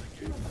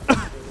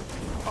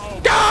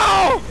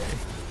 Go!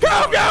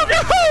 Go, go,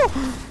 go!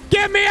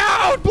 Get me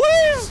out,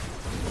 please!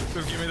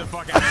 Just give me the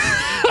fuck out of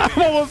the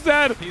game. I'm almost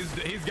dead.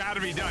 He's got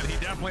to be done. He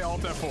definitely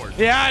ult F4.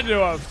 Yeah, I knew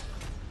him.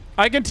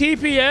 I can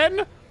TP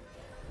in?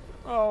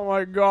 Oh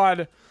my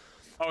god.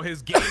 Oh,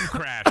 his game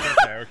crashed.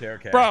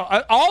 Okay. Bro,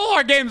 all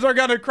our games are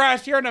gonna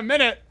crash here in a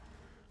minute.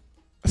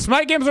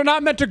 Smite games are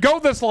not meant to go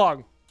this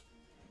long.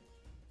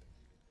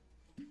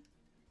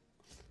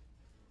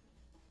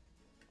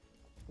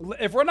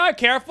 If we're not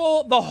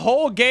careful, the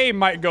whole game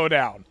might go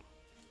down.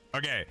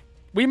 Okay.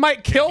 We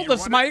might kill the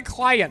Smite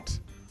client.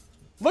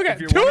 Look at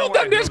you're two wondering of why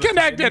I them know the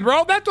disconnected, Titan-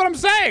 bro. That's what I'm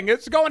saying.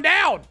 It's going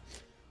down.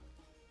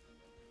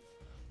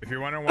 If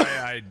you're wondering why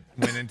I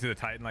went into the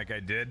Titan like I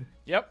did,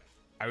 Yep.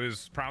 I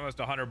was promised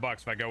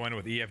 $100 if I go in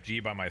with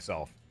EFG by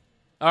myself.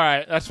 All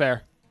right, that's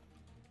fair.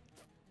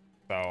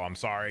 So I'm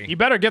sorry. You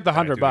better get the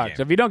Gotta do $100.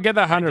 the If you don't get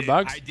the $100,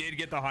 I did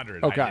get the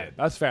 100. okay, I did.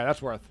 that's fair.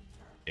 That's worth.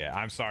 Yeah,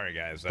 I'm sorry,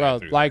 guys. I Bro,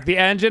 threw like that. the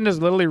engine is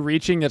literally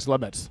reaching its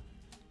limits.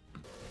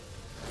 An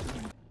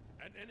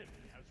enemy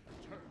has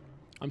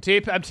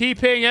returned. I'm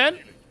TPing in.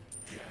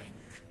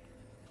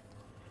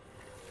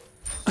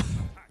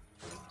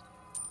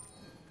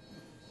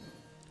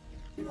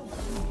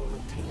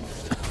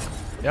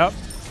 Yep.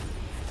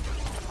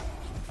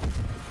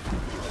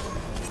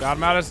 Got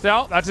him out of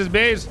stealth. That's his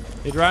bees.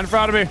 He's right in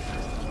front of me.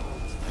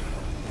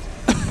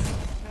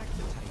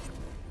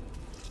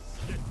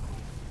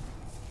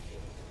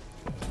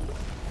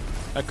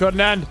 That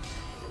couldn't end.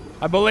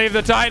 I believe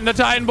the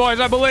Titan boys,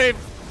 I believe.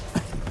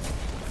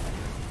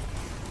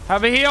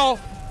 Have a heal.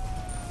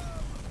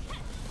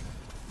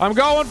 I'm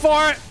going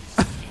for it.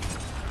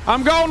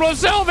 I'm going with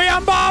Sylvie.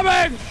 I'm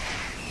bombing.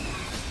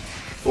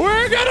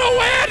 We're gonna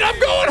win.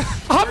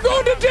 I'm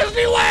going to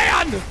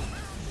Disneyland.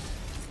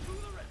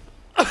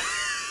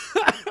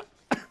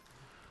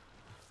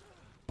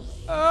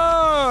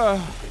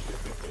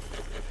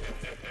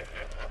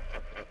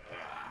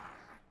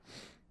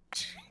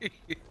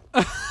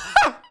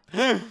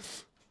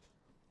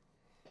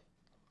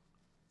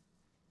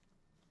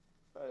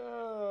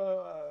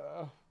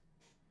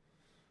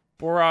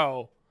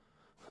 Bro.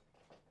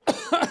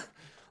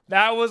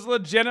 That was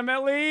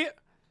legitimately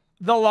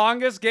the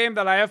longest game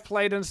that I have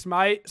played in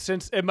Smite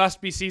since it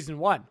must be season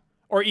 1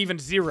 or even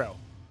 0.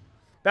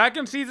 Back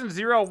in season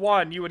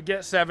 0-1, you would get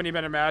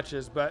 70-minute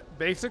matches, but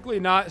basically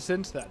not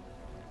since then.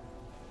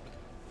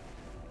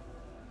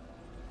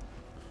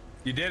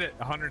 You did it.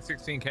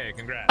 116K.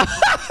 Congrats.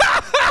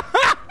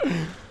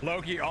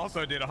 Loki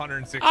also did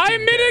 116K. I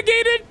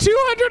mitigated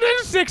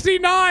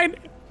 269.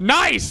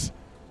 Nice.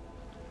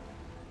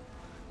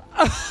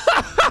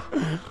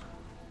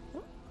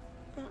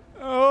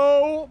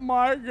 Oh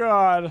my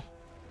god.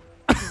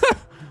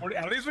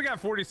 At least we got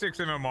 46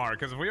 MMR,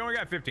 because if we only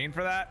got 15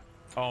 for that,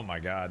 oh my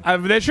god.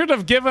 They should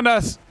have given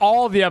us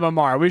all the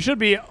MMR. We should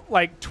be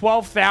like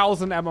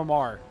 12,000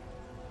 MMR.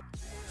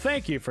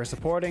 Thank you for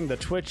supporting the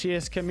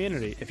Twitchiest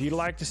community. If you'd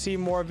like to see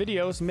more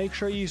videos, make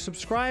sure you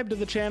subscribe to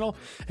the channel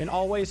and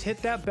always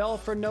hit that bell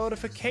for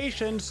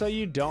notifications so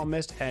you don't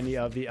miss any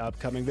of the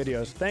upcoming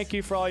videos. Thank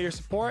you for all your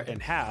support and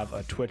have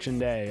a Twitchin'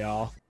 day, y'all.